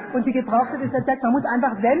so, und die gebrauchte ist, er sagt, man muss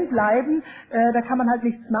einfach zen bleiben, da kann man halt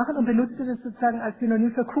nichts machen und benutzt es sozusagen als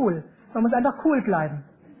Synonym für cool. Man muss einfach cool bleiben.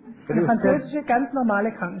 Eine französische, ganz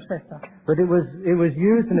normale Krankenschwester. But it was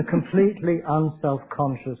used in a completely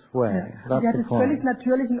unself-conscious way. Ja. That's Sie hat the es point. völlig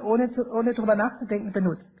natürlich und ohne drüber nachzudenken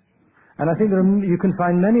benutzt. And I think you can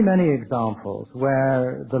find many, many examples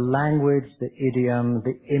where the language, the idiom,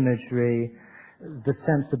 the imagery, the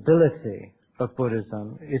sensibility of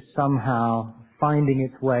Buddhism is somehow finding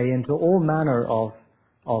its way into all manner of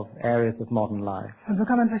areas of modern life. Und so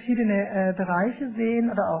kann man verschiedene Bereiche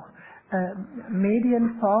sehen oder auch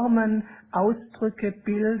Medienformen, Ausdrücke,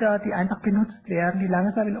 Bilder, die einfach benutzt werden, die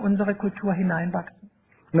langsam in unsere Kultur hineinwachsen.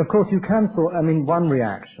 And of course you can one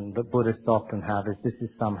reaction that Buddhists often have is this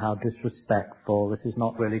is somehow disrespectful, this is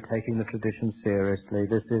not really taking the tradition seriously,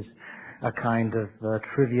 this is a kind of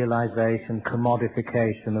trivialization,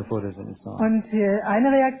 commodification of Buddhism and so on. Und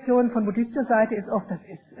eine Reaktion von buddhistischer Seite ist oft, das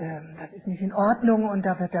ist nicht in Ordnung und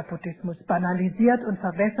da wird der Buddhismus banalisiert und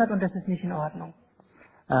verwässert und das ist nicht in Ordnung.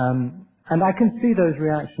 And I can see those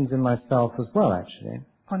reactions in myself as well, actually.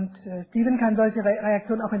 Und Stephen kann solche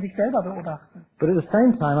Reaktionen auch in sich selber beobachten. But at the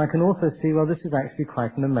same time, I can also see, well, this is actually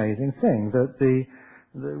quite an amazing thing, that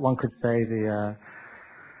one could say the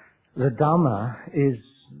Dhamma is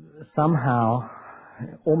somehow,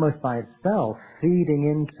 almost by itself, feeding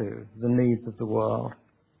into the needs of the world.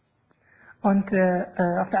 Und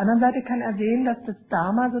auf der anderen Seite kann er sehen, dass das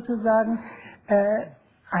Dharma sozusagen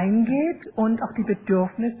eingeht und auch die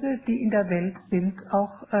Bedürfnisse, die in der Welt sind,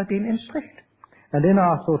 auch denen entspricht. And in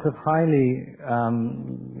our sort of highly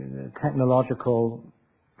technological,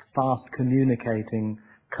 fast communicating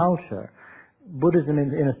culture, Buddhism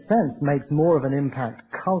in a sense makes more of an impact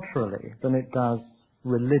culturally than it does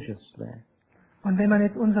religiously. Und wenn man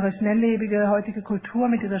jetzt unsere schnelllebige heutige Kultur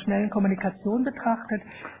mit dieser schnellen Kommunikation betrachtet,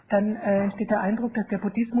 dann entsteht der Eindruck, dass der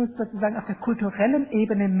Buddhismus sozusagen auf der kulturellen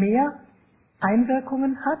Ebene mehr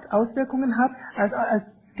Auswirkungen hat,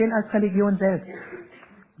 als Religion selbst.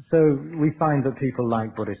 So we find that people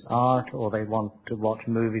like Buddhist art, or they want to watch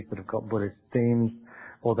movies that have got Buddhist themes,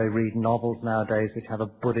 or they read novels nowadays which have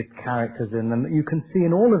Buddhist characters in them. You can see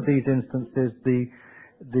in all of these instances the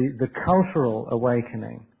cultural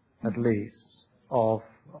awakening, at least, of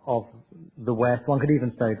the West. One could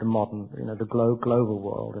even say the modern, the global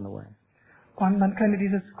world in a way. Und man könnte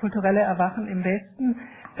dieses kulturelle Erwachen im Westen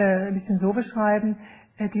ein bisschen so beschreiben.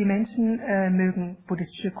 Die Menschen mögen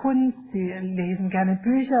buddhistische Kunst, sie lesen gerne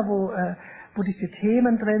Bücher, wo buddhistische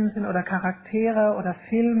Themen drin sind oder Charaktere oder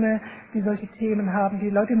Filme, die solche Themen haben.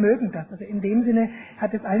 Die Leute mögen das. Also in dem Sinne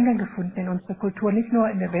hat es Eingang gefunden in unsere Kultur, nicht nur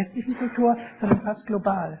in der westlichen Kultur, sondern fast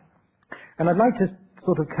global. And I'd like to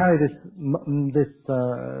sort of carry this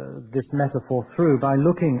metaphor through by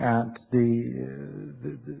looking at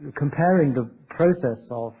comparing the process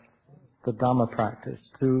of the Dhamma practice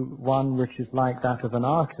to one which is like that of an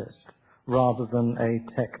artist rather than a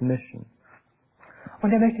technician.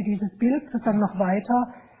 Und er möchte dieses Bild sozusagen noch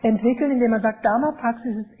weiter entwickeln, indem er sagt,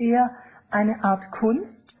 Dharma-Praxis ist eher eine Art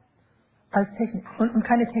Kunst als Technik und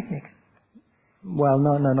keine Technik. Well,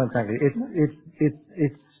 no, not exactly.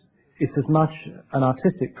 It's as much an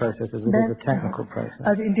artistic process as it is a technical process.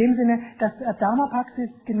 Also in dem Sinne, dass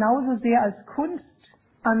Dharma-Praxis genauso sehr als Kunst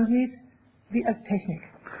angeht wie als Technik.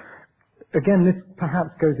 Again, this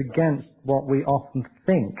perhaps goes against what we often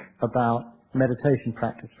think about meditation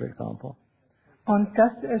practice, for example. Und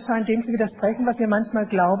das scheint dem zu widersprechen, was wir manchmal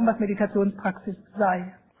glauben, was Meditationspraxis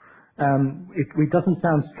sei. It doesn't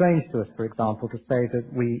sound strange to us, for example, to say that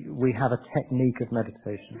we have a technique of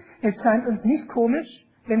meditation. Es scheint uns nicht komisch,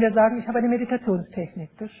 wenn wir sagen, ich habe eine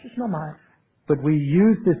Meditationstechnik. Das ist normal. But we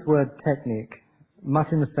use this word technique much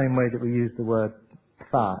in the same way that we use the word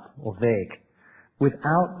Pfad or Weg,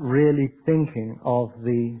 without really thinking of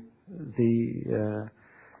the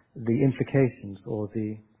implications or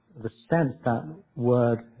the sense that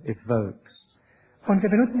word evokes. Und wir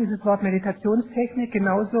benutzen dieses Wort Meditationstechnik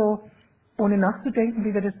genauso ohne nachzudenken,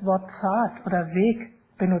 wie wir das Wort Pfad oder Weg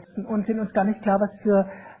benutzen und sind uns gar nicht klar, was für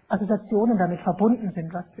Assoziationen damit verbunden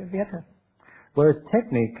sind, was für Werte. Whereas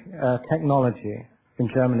technology, in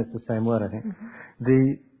German it's the same word, I think.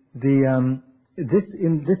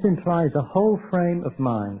 This implies a whole frame of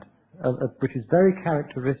mind, which is very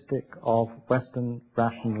characteristic of Western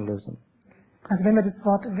rationalism. Also wenn wir das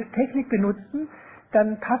Wort Technik benutzen,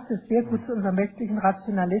 dann passt es sehr gut zu unserem westlichen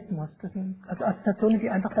Rationalismus. Das sind also Assoziationen, die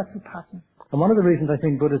einfach dazu passen. And one of the reasons I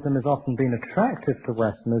think Buddhism has often been attractive to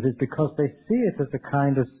Westerners is because they see it as a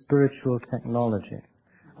kind of spiritual technology.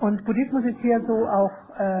 Und Buddhismus ist hier so auch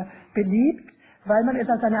beliebt, weil man es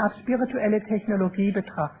als eine Art spirituelle Technologie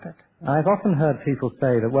betrachtet. I've often heard people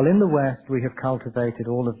say that, well, in the West we have cultivated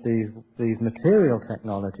all of these material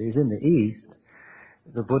technologies. In the East,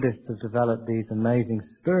 the Buddhists have developed these amazing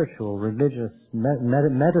spiritual, religious,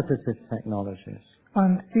 meditative technologies.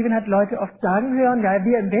 Und Stephen hat Leute oft sagen hören, ja,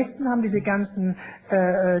 wir im Westen haben diese ganzen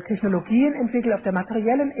Technologien entwickelt auf der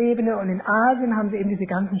materiellen Ebene und in Asien haben sie eben diese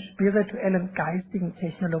ganzen spirituellen, geistigen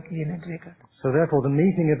Technologien entwickelt. So therefore the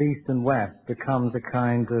meeting of East and West becomes a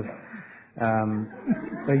kind of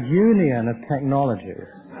a union of technologies.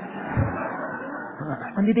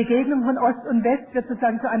 Und die Begegnung von Ost und West wird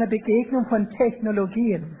sozusagen zu einer Begegnung von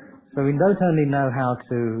Technologien. So we don't only know how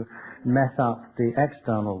to mess up the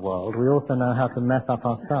external world, we also know how to mess up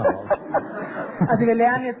ourselves. Also wir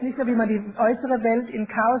lernen jetzt nicht nur, wie man die äußere Welt in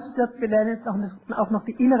Chaos stürzt, wir lernen jetzt auch noch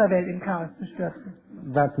die innere Welt in Chaos zu stürzen.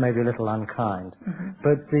 That's maybe a little unkind.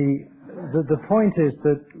 But the point is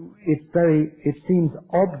that it seems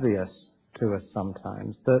obvious to us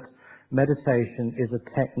sometimes that meditation is a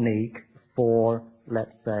technique for,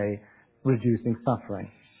 let's say, reducing suffering.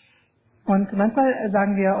 Und manchmal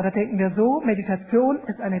sagen wir oder denken wir so, Meditation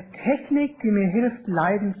ist eine Technik, die mir hilft,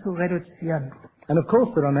 Leiden zu reduzieren. And of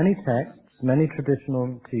course there are many texts, many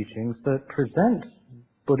traditional teachings that present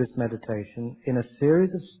Buddhist meditation in a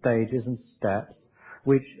series of stages and steps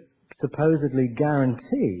which supposedly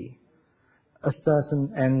guarantee a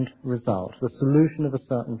certain end result, the solution of a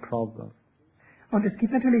certain problem. Und es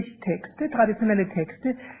gibt natürlich Texte, traditionelle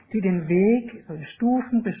Texte, die den Weg, so in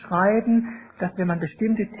Stufen beschreiben, dass wenn man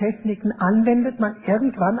bestimmte Techniken anwendet, man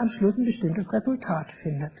irgendwann am Schluss ein bestimmtes Resultat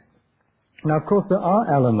findet. Now, of course, there are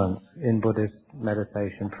elements in Buddhist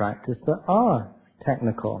meditation practice that are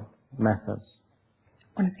technical methods.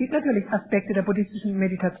 Und es gibt natürlich Aspekte der buddhistischen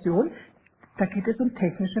Meditation, da geht es um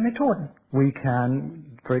technische Methoden. We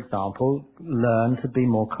can, for example, learn to be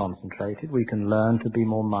more concentrated. We can learn to be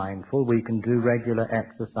more mindful. We can do regular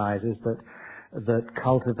exercises that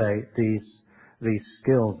cultivate these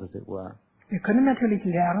skills, as it were. Wir können natürlich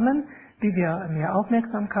lernen, wie wir mehr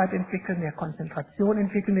Aufmerksamkeit entwickeln, mehr Konzentration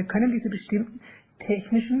entwickeln. Wir können diese bestimmten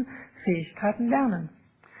technischen Fähigkeiten lernen.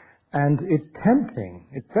 And it's tempting,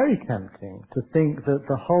 it's very tempting to think that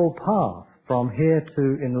the whole path from here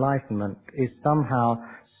to enlightenment is somehow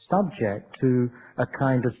subject to a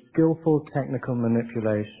kind of skillful technical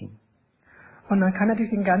manipulation. Und man kann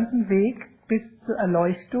natürlich den ganzen Weg bis zur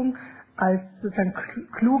Erleuchtung als sozusagen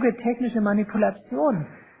kluge technische Manipulation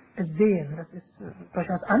sehen. Das ist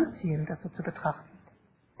durchaus anziehend, das so zu betrachten.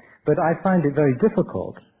 But I find it very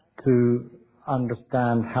difficult to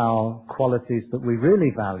understand how qualities that we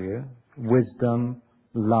really value, wisdom,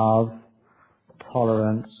 love,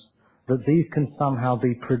 tolerance, that these can somehow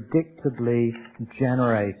be predictably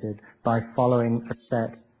generated by following a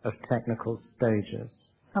set of technical stages.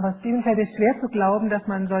 Aber Stephen fällt es schwer zu glauben, dass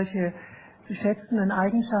man solche zu schätzenden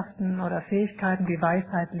Eigenschaften oder Fähigkeiten wie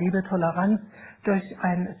Weisheit, Liebe, Toleranz durch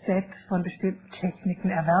ein Set von bestimmten Techniken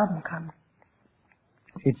erwerben kann.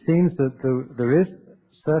 It seems that there is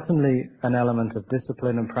certainly an element of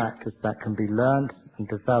discipline and practice that can be learnt and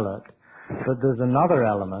developed, but there's another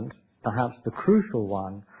element, perhaps the crucial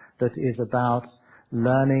one, that is about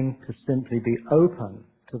learning to simply be open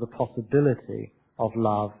to the possibility of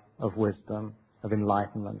love, of wisdom, of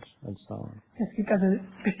enlightenment and so on. Es gibt also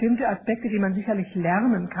bestimmte Aspekte, die man sicherlich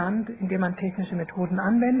lernen kann, indem man technische Methoden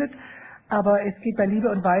anwendet, aber es geht bei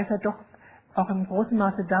Liebe und Weisheit doch auch im großen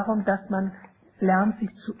Maße darum, dass man lernt,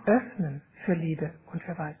 sich zu öffnen für Liebe und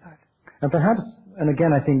für Weisheit. And perhaps, and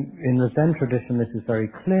again I think in the Zen tradition this is very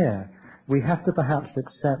clear, we have to perhaps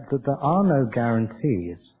accept that there are no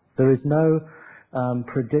guarantees. There is no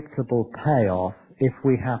predictable payoff if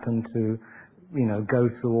we happen to, go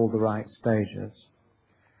through all the right stages.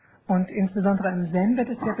 Und insbesondere im Zen wird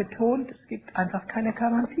es ja betont, es gibt einfach keine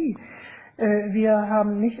Garantie. Wir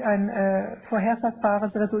haben nicht ein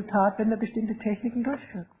vorhersagbares Resultat, wenn wir bestimmte Techniken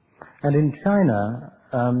durchführen. And in China,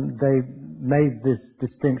 they made this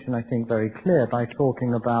distinction, I think, very clear by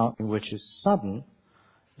talking about which is sudden,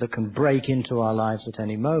 that can break into our lives at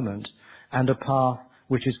any moment, and a path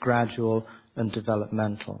which is gradual and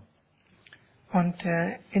developmental. Und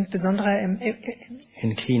insbesondere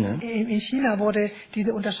in China wurde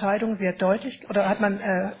diese Unterscheidung sehr deutlich, oder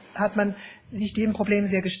hat man sich dem Problem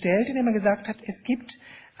sehr gestellt, indem man gesagt hat, es gibt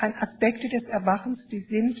Aspekte des Erwachens, die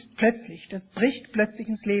sind plötzlich, das bricht plötzlich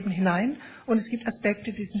ins Leben hinein, und es gibt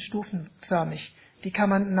Aspekte, die sind stufenförmig, die kann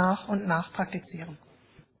man nach und nach praktizieren.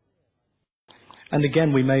 And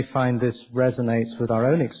again, we may find this resonates with our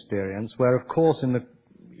own experience, where of course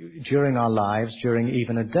during our lives, during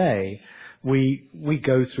even a day, we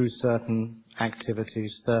go through certain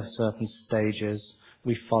activities, certain stages,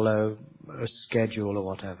 we follow a schedule or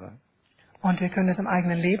whatever. Und wir können das im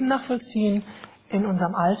eigenen Leben nachvollziehen, in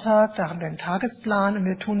unserem Alltag, da haben wir einen Tagesplan und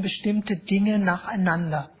wir tun bestimmte Dinge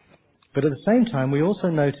nacheinander. But at the same time, we also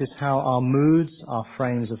notice how our moods, our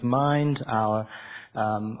frames of mind, our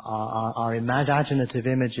imaginative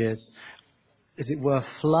images, as it were,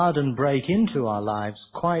 flood and break into our lives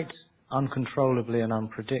quite uncontrollably and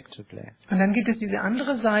unpredictably. Und dann gibt es diese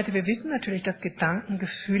andere Seite. Wir wissen natürlich, dass Gedanken,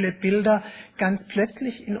 Gefühle, Bilder ganz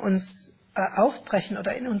plötzlich in uns aufbrechen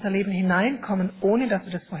oder in unser Leben hineinkommen, ohne dass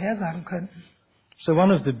wir das vorhersagen könnten. So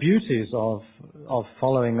one of the beauties of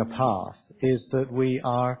following a path is that we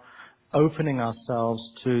are opening ourselves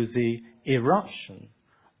to the eruption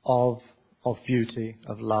of beauty,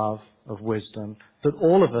 of love, of wisdom that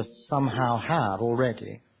all of us somehow have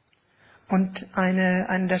already. Und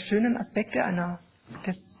einer der schönen Aspekte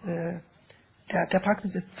der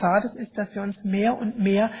Praxis des Pfades ist, dass wir uns mehr und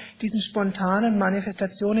mehr diesen spontanen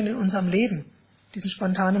Manifestationen in unserem Leben, diesen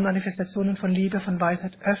spontanen Manifestationen von Liebe, von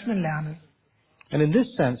Weisheit öffnen lernen. And in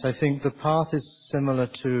this sense, I think the path is similar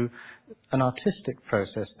to an artistic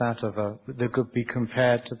process, that could be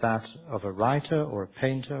compared to that of a writer or a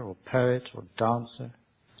painter or poet or dancer.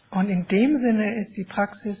 Und in dem Sinne ist die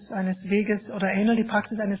Praxis eines Weges oder ähnelt die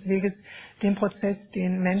Praxis eines Weges dem Prozess,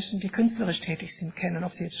 den Menschen, die künstlerisch tätig sind, kennen,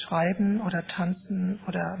 ob sie jetzt schreiben oder tanzen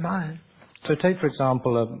oder malen. So take for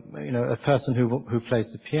example a person who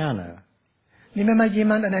plays the piano. Nehmen wir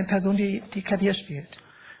mal eine Person, die Klavier spielt.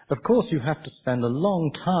 Of course, you have to spend a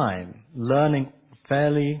long time learning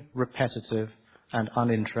fairly repetitive and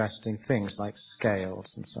uninteresting things like scales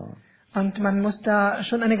and so on. Und man muss da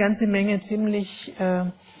schon eine ganze Menge ziemlich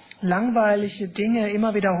langweilige Dinge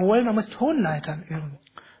immer wiederholen. Man muss Tonleitern üben.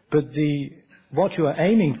 But what you are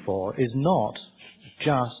aiming for is not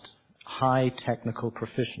just high technical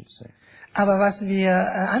proficiency. Aber was wir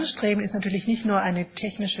anstreben, ist natürlich nicht nur eine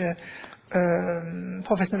technische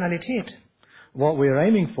Professionalität. What we are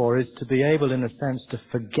aiming for is to be able, in a sense, to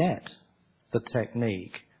forget the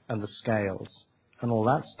technique and the scales and all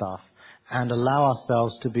that stuff and allow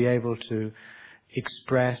ourselves to be able to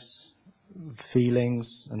express feelings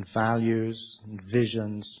and values and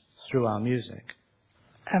visions through our music.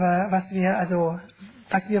 Aber was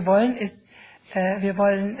wir wollen ist, wir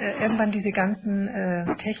wollen irgendwann diese ganzen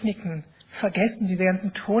Techniken vergessen, diese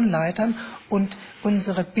ganzen Tonleitern und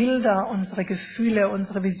unsere Bilder, unsere Gefühle,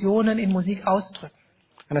 unsere Visionen in Musik ausdrücken.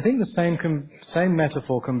 And I think the same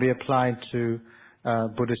metaphor can be applied to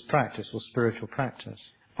Buddhist practice or spiritual practice.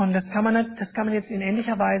 Und das kann man jetzt in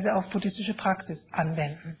ähnlicher Weise auf buddhistische Praxis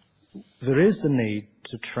anwenden. There is the need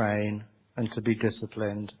to train and to be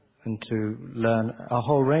disciplined and to learn a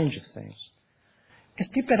whole range of things. Es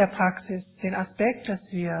gibt bei der Praxis den Aspekt, dass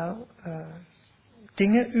wir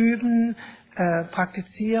Dinge üben,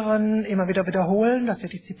 praktizieren, immer wieder wiederholen, dass wir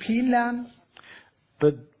Disziplin lernen.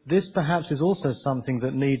 But this perhaps is also something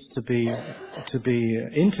that needs to be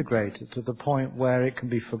integrated to the point where it can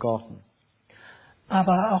be forgotten.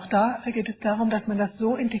 Aber auch da geht es darum, dass man das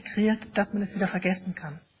so integriert, dass man es wieder vergessen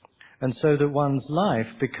kann. And so that one's life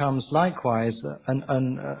becomes likewise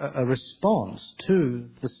a response to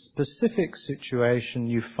the specific situation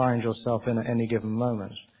you find yourself in at any given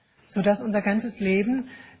moment. Sodass unser ganzes Leben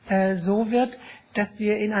so wird, dass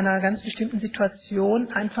wir in einer ganz bestimmten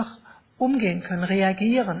Situation einfach umgehen können,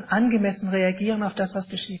 reagieren, angemessen reagieren auf das, was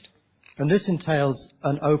geschieht. And this entails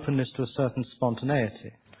an openness to a certain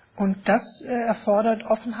spontaneity. Und das erfordert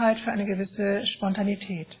Offenheit für eine gewisse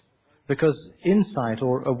Spontanität. Because insight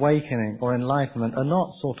or awakening or enlightenment are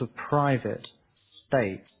not sort of private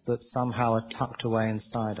states that somehow are tucked away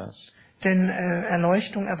inside us. Denn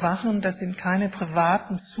Erleuchtung, Erwachen, das sind keine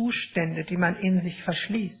privaten Zustände, die man in sich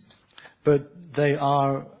verschließt. But they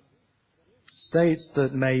are states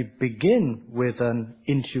that may begin with an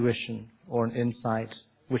intuition or an insight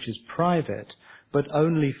which is private, but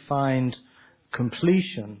only find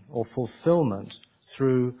completion or fulfillment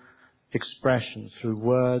through expression, through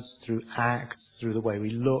words, through acts, through the way we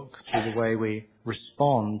look, through the way we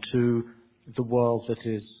respond to the world that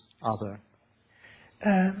is other.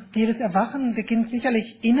 Jedes Erwachen beginnt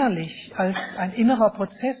sicherlich innerlich als ein innerer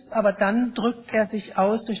Prozess, aber dann drückt er sich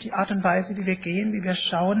aus durch die Art und Weise, wie wir gehen, wie wir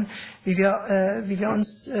schauen, wie wir uns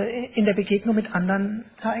in der Begegnung mit anderen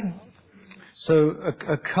zeigen. So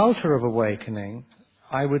a culture of awakening,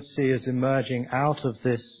 I would see as emerging out of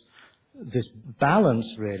this balance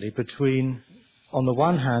really between, on the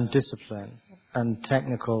one hand, discipline and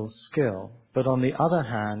technical skill, but on the other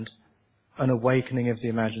hand, an awakening of the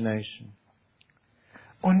imagination.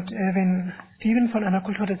 Und wenn Stephen von einer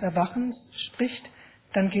Kultur des Erwachens spricht,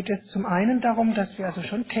 dann geht es zum einen darum, dass wir also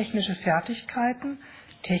schon technische Fertigkeiten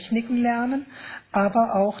Techniken lernen,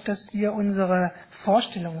 aber auch, dass wir unsere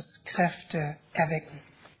Vorstellungskräfte erwecken.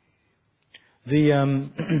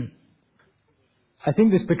 I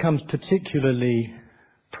think this becomes particularly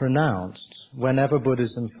pronounced whenever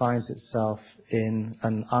Buddhism finds itself in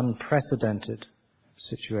an unprecedented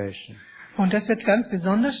situation. Und das wird ganz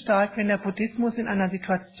besonders stark, wenn der Buddhismus in einer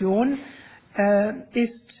Situation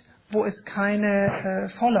ist, wo es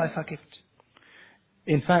keine Vorläufer gibt.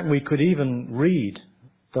 In fact, we could even read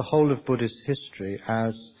the whole of Buddhist history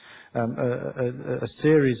as a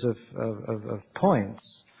series of points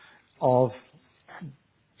of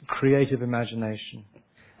creative imagination.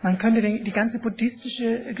 Man könnte die ganze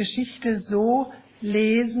buddhistische Geschichte so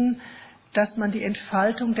lesen, dass man die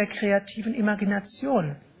Entfaltung der kreativen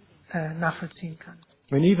Imagination nachvollziehen kann.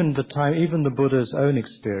 I mean, even the Buddha's own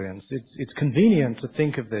experience, it's convenient to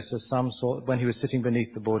think of this as some sort, when he was sitting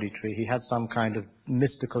beneath the Bodhi tree, he had some kind of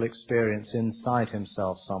mystical experience inside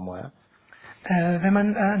himself somewhere. Wenn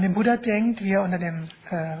man an den Buddha denkt, wie er unter dem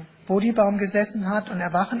Bodhibaum gesessen hat und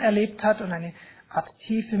Erwachen erlebt hat und eine Art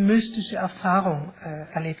tiefe mystische Erfahrung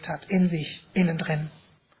erlebt hat, in sich, innen drin.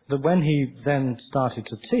 That when he then started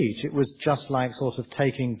to teach, it was just like sort of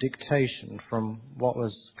taking dictation from what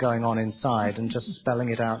was going on inside and just spelling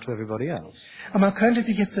it out to everybody else. Und man könnte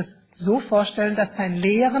sich jetzt das so vorstellen, dass sein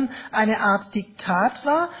Lehren eine Art Diktat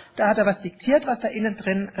war. Da hat er was diktiert, was da innen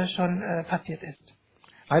drin schon passiert ist.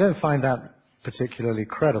 I don't find that particularly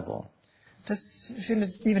credible. Das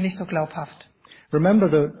findet Stephen nicht so glaubhaft. Remember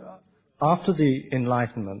that after the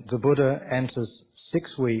Enlightenment, the Buddha enters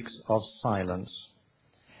 6 weeks of silence.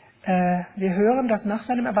 Wir hören, dass nach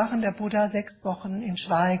seinem Erwachen der Buddha 6 Wochen in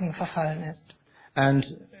Schweigen verfallen ist. And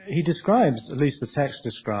he describes, at least the texts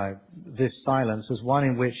describe, this silence as one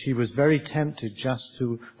in which he was very tempted just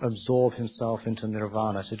to absorb himself into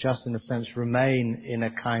nirvana, to just in a sense remain in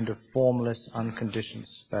a kind of formless, unconditioned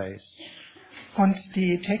space. Und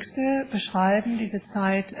die Texte beschreiben diese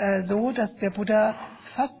Zeit so, dass der Buddha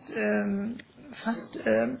fast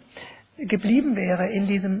geblieben wäre in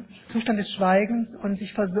diesem Zustand des Schweigens und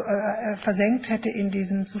sich versenkt hätte in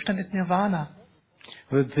diesem Zustand des Nirvana.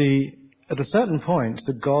 But at a certain point,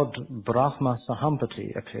 the god Brahma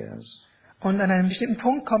Sahampati appears. Und an einem bestimmten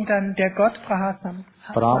Punkt kommt dann der Gott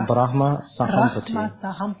Brahma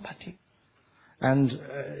Sahampati. And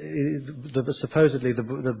supposedly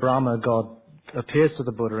the Brahma god appears to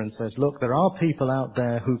the Buddha and says, look, there are people out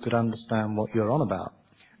there who could understand what you're on about.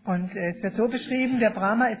 Und es wird so beschrieben, der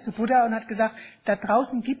Brahma ist zu Buddha und hat gesagt, da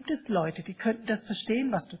draußen gibt es Leute, die könnten das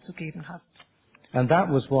verstehen, was du zu geben hast. And that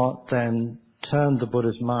was what then turned the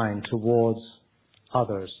Buddha's mind towards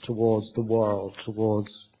others, towards the world, towards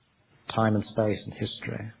time and space and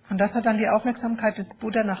history. Und das hat dann die Aufmerksamkeit des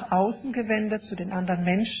Buddha nach außen gewendet, zu den anderen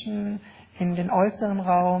Menschen, in den äußeren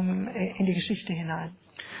Raum, in die Geschichte hinein.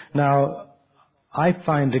 Now, I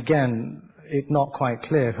find again it not quite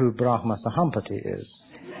clear who Brahma Sahampati is.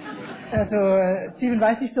 Also Stephen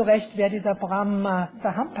weiß nicht so recht, wer dieser Brahma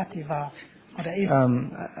Sahampati war oder ist.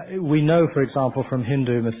 We know, for example, from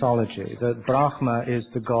Hindu mythology that Brahma is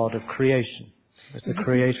the god of creation. It's the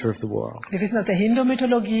creator of the world. Wir wissen aus der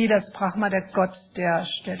Hindu-Mythologie, dass Brahma der Gott, der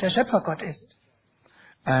Schöpfergott ist.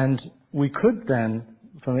 And we could then,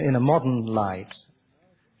 in a modern light,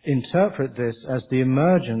 interpret this as the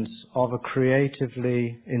emergence of a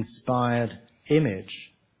creatively inspired image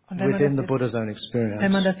within the Buddha's own experience.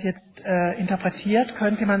 Wenn man das jetzt interpretiert,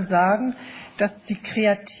 könnte man sagen, dass die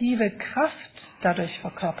kreative Kraft dadurch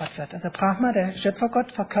verkörpert wird. Also Brahma, der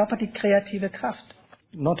Schöpfergott, verkörpert die kreative Kraft.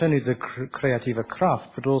 Not only the creative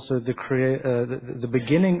Kraft, but also the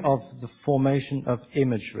beginning of the formation of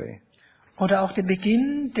imagery. Oder auch der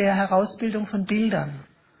Beginn der Herausbildung von Bildern.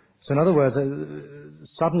 So in other words,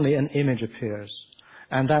 suddenly an image appears.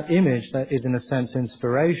 And that image that is in a sense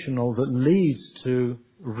inspirational that leads to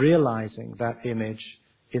realizing that image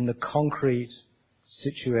in the concrete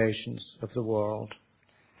situations of the world.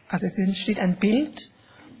 Also es entsteht ein Bild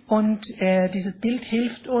und dieses Bild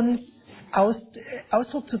hilft uns,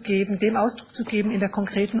 Ausdruck zu geben in der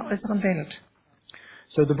konkreten äußeren Welt.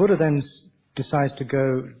 So the Buddha then decides to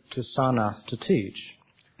go to Sarnath to teach.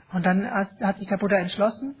 Und dann hat sich der Buddha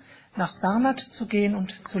entschlossen, nach Sarnath zu gehen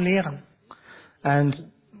und zu lehren.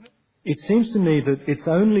 And it seems to me that it's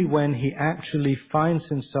only when he actually finds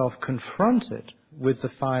himself confronted with the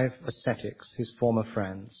 5 ascetics, his former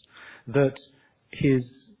friends, that his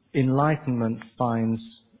enlightenment finds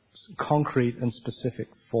concrete and specific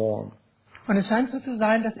form. Und es scheint so zu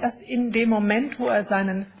sein, dass erst in dem Moment, wo er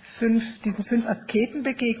diesen 5 Asketen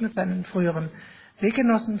begegnet, seinen früheren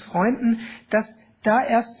Weggenossen, Freunden, dass da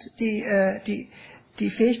erst die die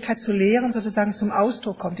Fähigkeit zu lehren sozusagen zum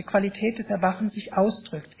Ausdruck kommt, die Qualität des Erwachens sich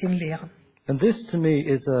ausdrückt im Lehren. And this to me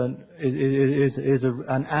is an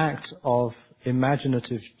act of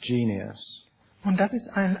imaginative genius. Und das ist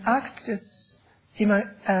ein Akt der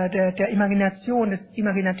Imagination, des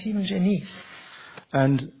imaginativen Genies.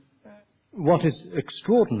 And what is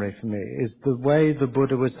extraordinary for me is the way the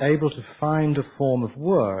Buddha was able to find a form of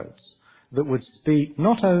words that would speak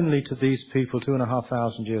not only to these people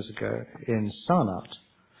 2,500 years ago in Sanat,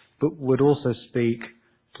 but would also speak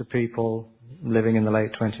to people living in the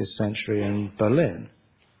late 20th century in Berlin.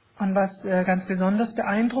 Und was ganz besonders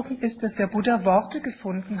beeindruckend ist, dass der Buddha Worte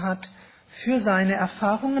gefunden hat für seine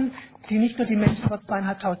Erfahrungen, die nicht nur die Menschen vor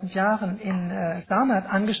 2.500 Jahren in Sanat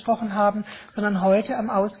angesprochen haben, sondern heute am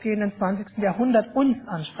ausgehenden 20. Jahrhundert uns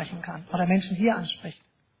ansprechen kann oder Menschen hier anspricht.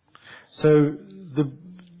 So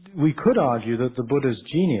we could argue that the Buddha's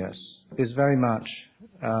genius is very much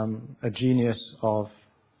a genius of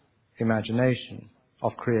imagination,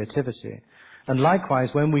 of creativity. And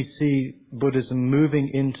likewise, when we see Buddhism moving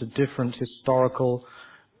into different historical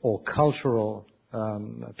or cultural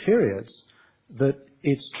periods, that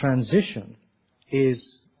its transition is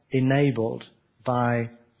enabled by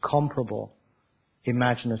comparable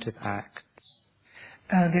imaginative acts.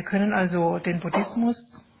 Wir können also den Buddhismus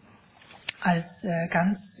als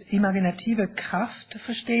ganz imaginative Kraft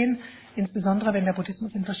verstehen. Insbesondere wenn der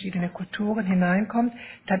Buddhismus in verschiedene Kulturen hineinkommt,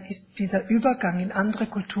 dann ist dieser Übergang in andere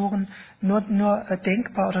Kulturen nur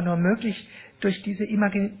denkbar oder nur möglich durch diese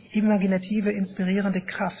imaginative, inspirierende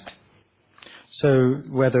Kraft. So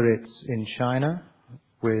whether it's in China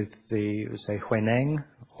with the, say, Huineng,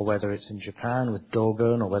 or whether it's in Japan with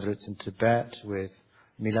Dogon, or whether it's in Tibet with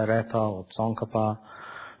Milarepa or Tsongkhapa,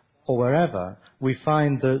 or wherever, we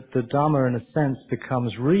find that the Dhamma in a sense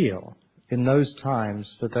becomes real in those times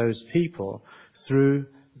for those people through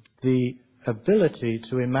the ability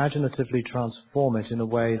to imaginatively transform it in a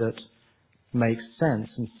way that makes sense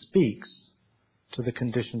and speaks to the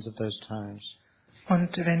conditions of those times.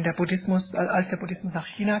 Und wenn der Buddhismus, als der Buddhismus nach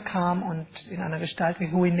China kam und in einer Gestalt wie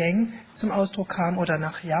Huineng zum Ausdruck kam oder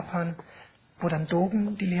nach Japan, wo dann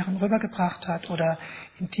Dogen die Lehren rübergebracht hat oder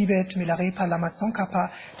in Tibet Milarepa, Lama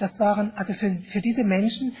Tsongkhapa, das waren, also für diese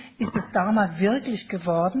Menschen ist das Dharma wirklich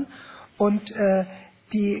geworden und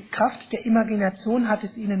die Kraft der Imagination hat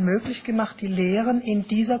es ihnen möglich gemacht, die Lehren in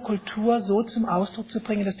dieser Kultur so zum Ausdruck zu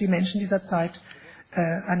bringen, dass die Menschen dieser Zeit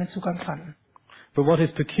einen Zugang fanden. But what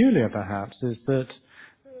is peculiar, perhaps, is that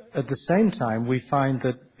at the same time we find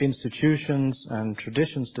that institutions and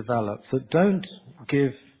traditions develop that don't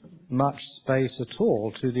give much space at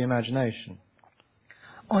all to the imagination.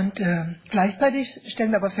 Und gleichzeitig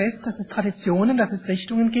stellen wir aber fest, dass es Traditionen, dass es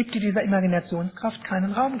Richtungen gibt, die dieser Imaginationskraft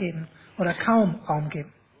keinen Raum geben oder kaum Raum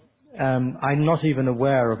geben. I'm not even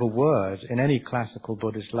aware of a word in any classical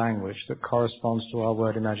Buddhist language that corresponds to our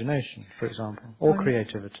word imagination, for example, or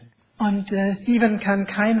creativity. Und Stephen kann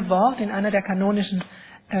kein Wort in einer der kanonischen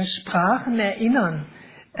Sprachen erinnern,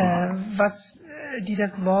 die das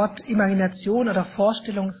Wort Imagination oder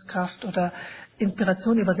Vorstellungskraft oder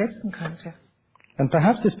Inspiration übersetzen könnte. And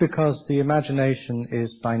perhaps it's because the imagination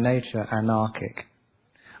is by nature anarchic.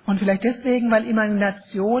 Und vielleicht deswegen, weil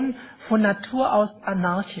Imagination von Natur aus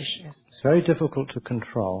anarchisch ist. It's very difficult to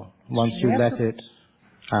control once you let it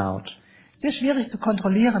out. Sehr schwierig zu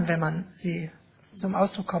kontrollieren, wenn man sie zum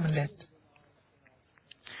Ausdruck kommen lässt.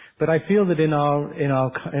 But I feel that in our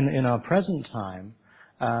present time,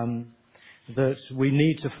 that we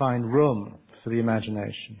need to find room for the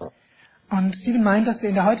imagination. Und Stephen meint, dass wir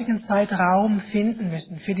in der heutigen Zeit Raum finden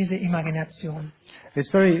müssen für diese Imagination.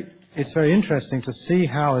 It's very interesting to see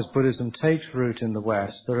how, as Buddhism takes root in the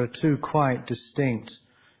West, there are two quite distinct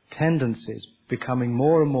tendencies becoming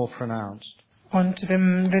more and more pronounced. Und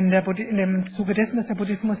wenn im Zuge dessen, dass der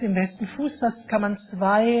Buddhismus im Westen Fuß fasst, kann man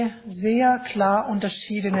zwei sehr klar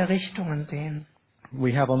unterschiedene Richtungen sehen.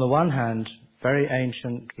 We have on the one hand very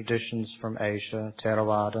ancient traditions from Asia,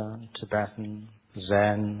 Theravada, Tibetan,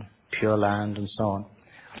 Zen, Pure Land and so on.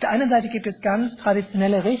 Auf der einen Seite gibt es ganz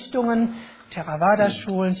traditionelle Richtungen,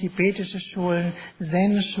 Theravada-Schulen, tibetische Schulen,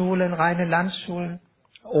 Zen-Schulen, reine Landschulen.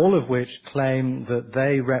 All of which claim that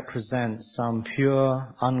they represent some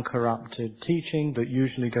pure, uncorrupted teaching that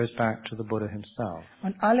usually goes back to the Buddha himself.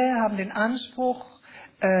 Und alle haben den Anspruch,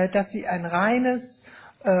 dass sie eine reine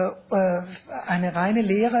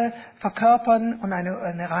Lehre verkörpern und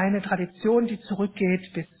eine reine Tradition, die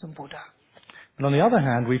zurückgeht bis zum Buddha. And on the other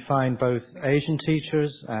hand, we find both Asian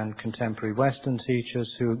teachers and contemporary Western teachers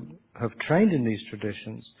who have trained in these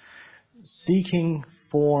traditions seeking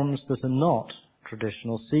forms that are not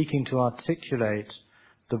traditional, seeking to articulate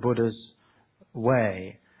the Buddha's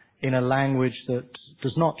way in a language that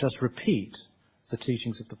does not just repeat the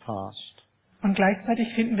teachings of the past. Und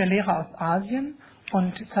gleichzeitig finden wir Lehrer aus Asien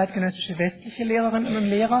und zeitgenössische westliche Lehrerinnen und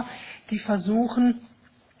Lehrer, die versuchen,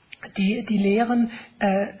 die Lehren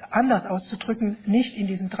anders auszudrücken, nicht in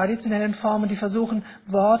diesen traditionellen Formen, die versuchen,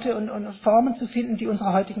 Worte und Formen zu finden, die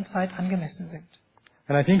unserer heutigen Zeit angemessen sind.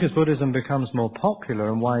 And I think as Buddhism becomes more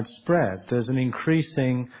popular and widespread, there's an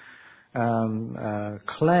increasing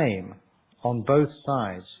claim on both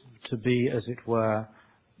sides to be, as it were,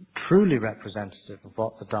 truly representative of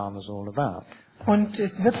what the Dharma is all about. Und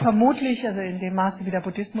es wird vermutlich, also in dem Maße, wie der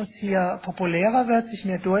Buddhismus hier populärer wird, sich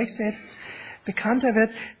mehr durchsetzt, bekannter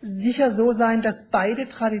wird, sicher so sein, dass beide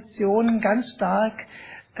Traditionen ganz stark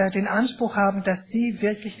den Anspruch haben, dass sie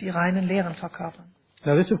wirklich die reinen Lehren verkörpern.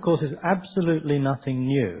 Now this, of course, is absolutely nothing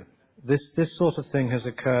new. This sort of thing has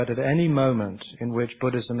occurred at any moment in which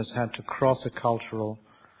Buddhism has had to cross a cultural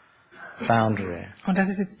boundary. Und das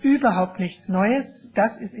ist jetzt überhaupt nichts Neues.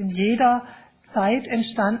 Das ist in jeder Zeit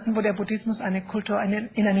entstanden, wo der Buddhismus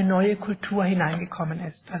in eine neue Kultur hineingekommen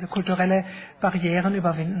ist, also kulturelle Barrieren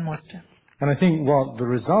überwinden musste. And I think what the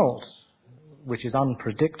result, which is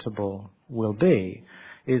unpredictable, will be,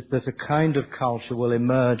 is that a kind of culture will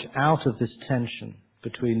emerge out of this tension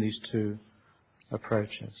between these two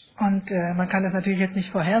approaches. Und man kann das natürlich jetzt nicht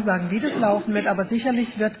vorhersagen, wie das laufen wird, aber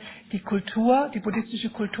sicherlich wird die Kultur, die buddhistische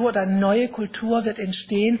Kultur oder eine neue Kultur wird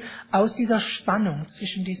entstehen aus dieser Spannung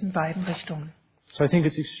zwischen diesen beiden Richtungen. So I think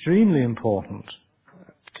it's extremely important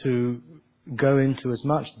to go into as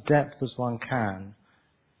much depth as one can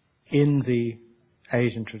in the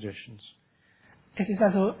Asian traditions. Es ist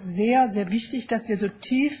also sehr, sehr wichtig, dass wir so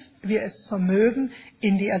tief wir es vermögen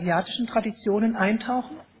in die asiatischen Traditionen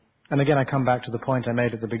eintauchen. And again, I come back to the point I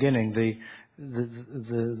made at the beginning, the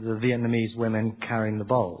Vietnamese women carrying the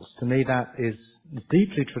bowls. To me, that is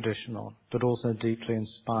deeply traditional, but also deeply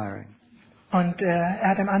inspiring. Und er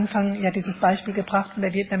hat am Anfang ja dieses Beispiel gebracht von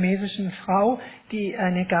der vietnamesischen Frau, die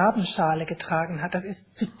eine Gabenschale getragen hat. Das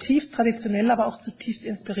ist zutiefst traditionell, aber auch zutiefst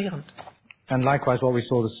inspirierend. And likewise, what we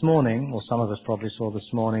saw this morning, or some of us probably saw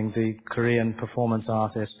this morning, the Korean performance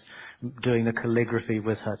artist doing the calligraphy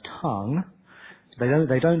with her tongue.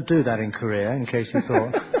 They don't do that in Korea, in case you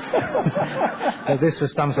thought that this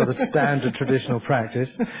was some sort of standard traditional practice.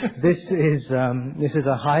 This is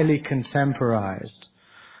a highly contemporized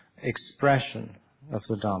expression of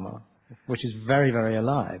the Dharma, which is very, very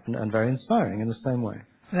alive and very inspiring in the same way.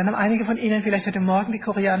 Dann haben einige von Ihnen vielleicht heute Morgen die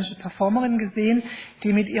koreanische Performerin gesehen,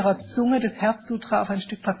 die mit ihrer Zunge das Herzsutra auf ein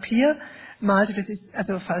Stück Papier malte. Das ist,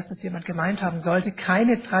 also falls das jemand gemeint haben sollte,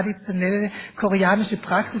 keine traditionelle koreanische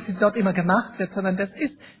Praxis, die dort immer gemacht wird, sondern das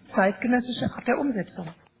ist zeitgenössische Art der Umsetzung.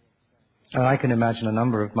 And I can imagine a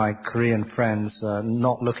number of my Korean friends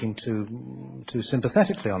not looking too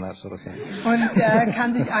sympathetically on that sort of thing. Und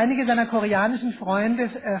kann sich einige seiner koreanischen Freunde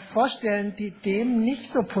vorstellen, die dem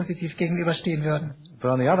nicht so positiv gegenüberstehen würden.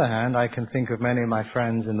 But on the other hand, I can think of many of my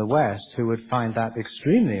friends in the West who would find that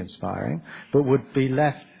extremely inspiring, but would be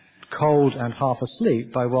left cold and half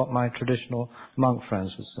asleep by what my traditional monk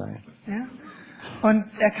friends would say. Ja. Und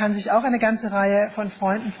er kann sich auch eine ganze Reihe von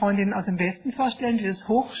Freunden, Freundinnen aus dem Westen vorstellen, die das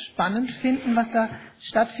hochspannend finden, was da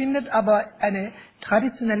stattfindet, aber eine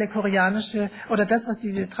traditionelle koreanische oder das, was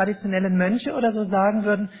diese traditionellen Mönche oder so sagen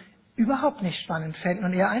würden, überhaupt nicht spannend fänden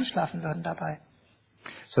und eher einschlafen würden dabei.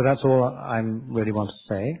 So that's all I really want to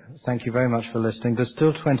say. Thank you very much for listening. There's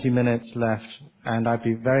still 20 minutes left and I'd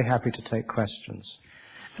be very happy to take questions.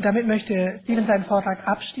 Und damit möchte Stephen seinen Vortrag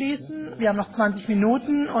abschließen. Wir haben noch 20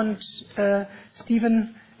 Minuten und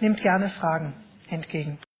Stephen nimmt gerne Fragen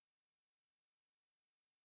entgegen.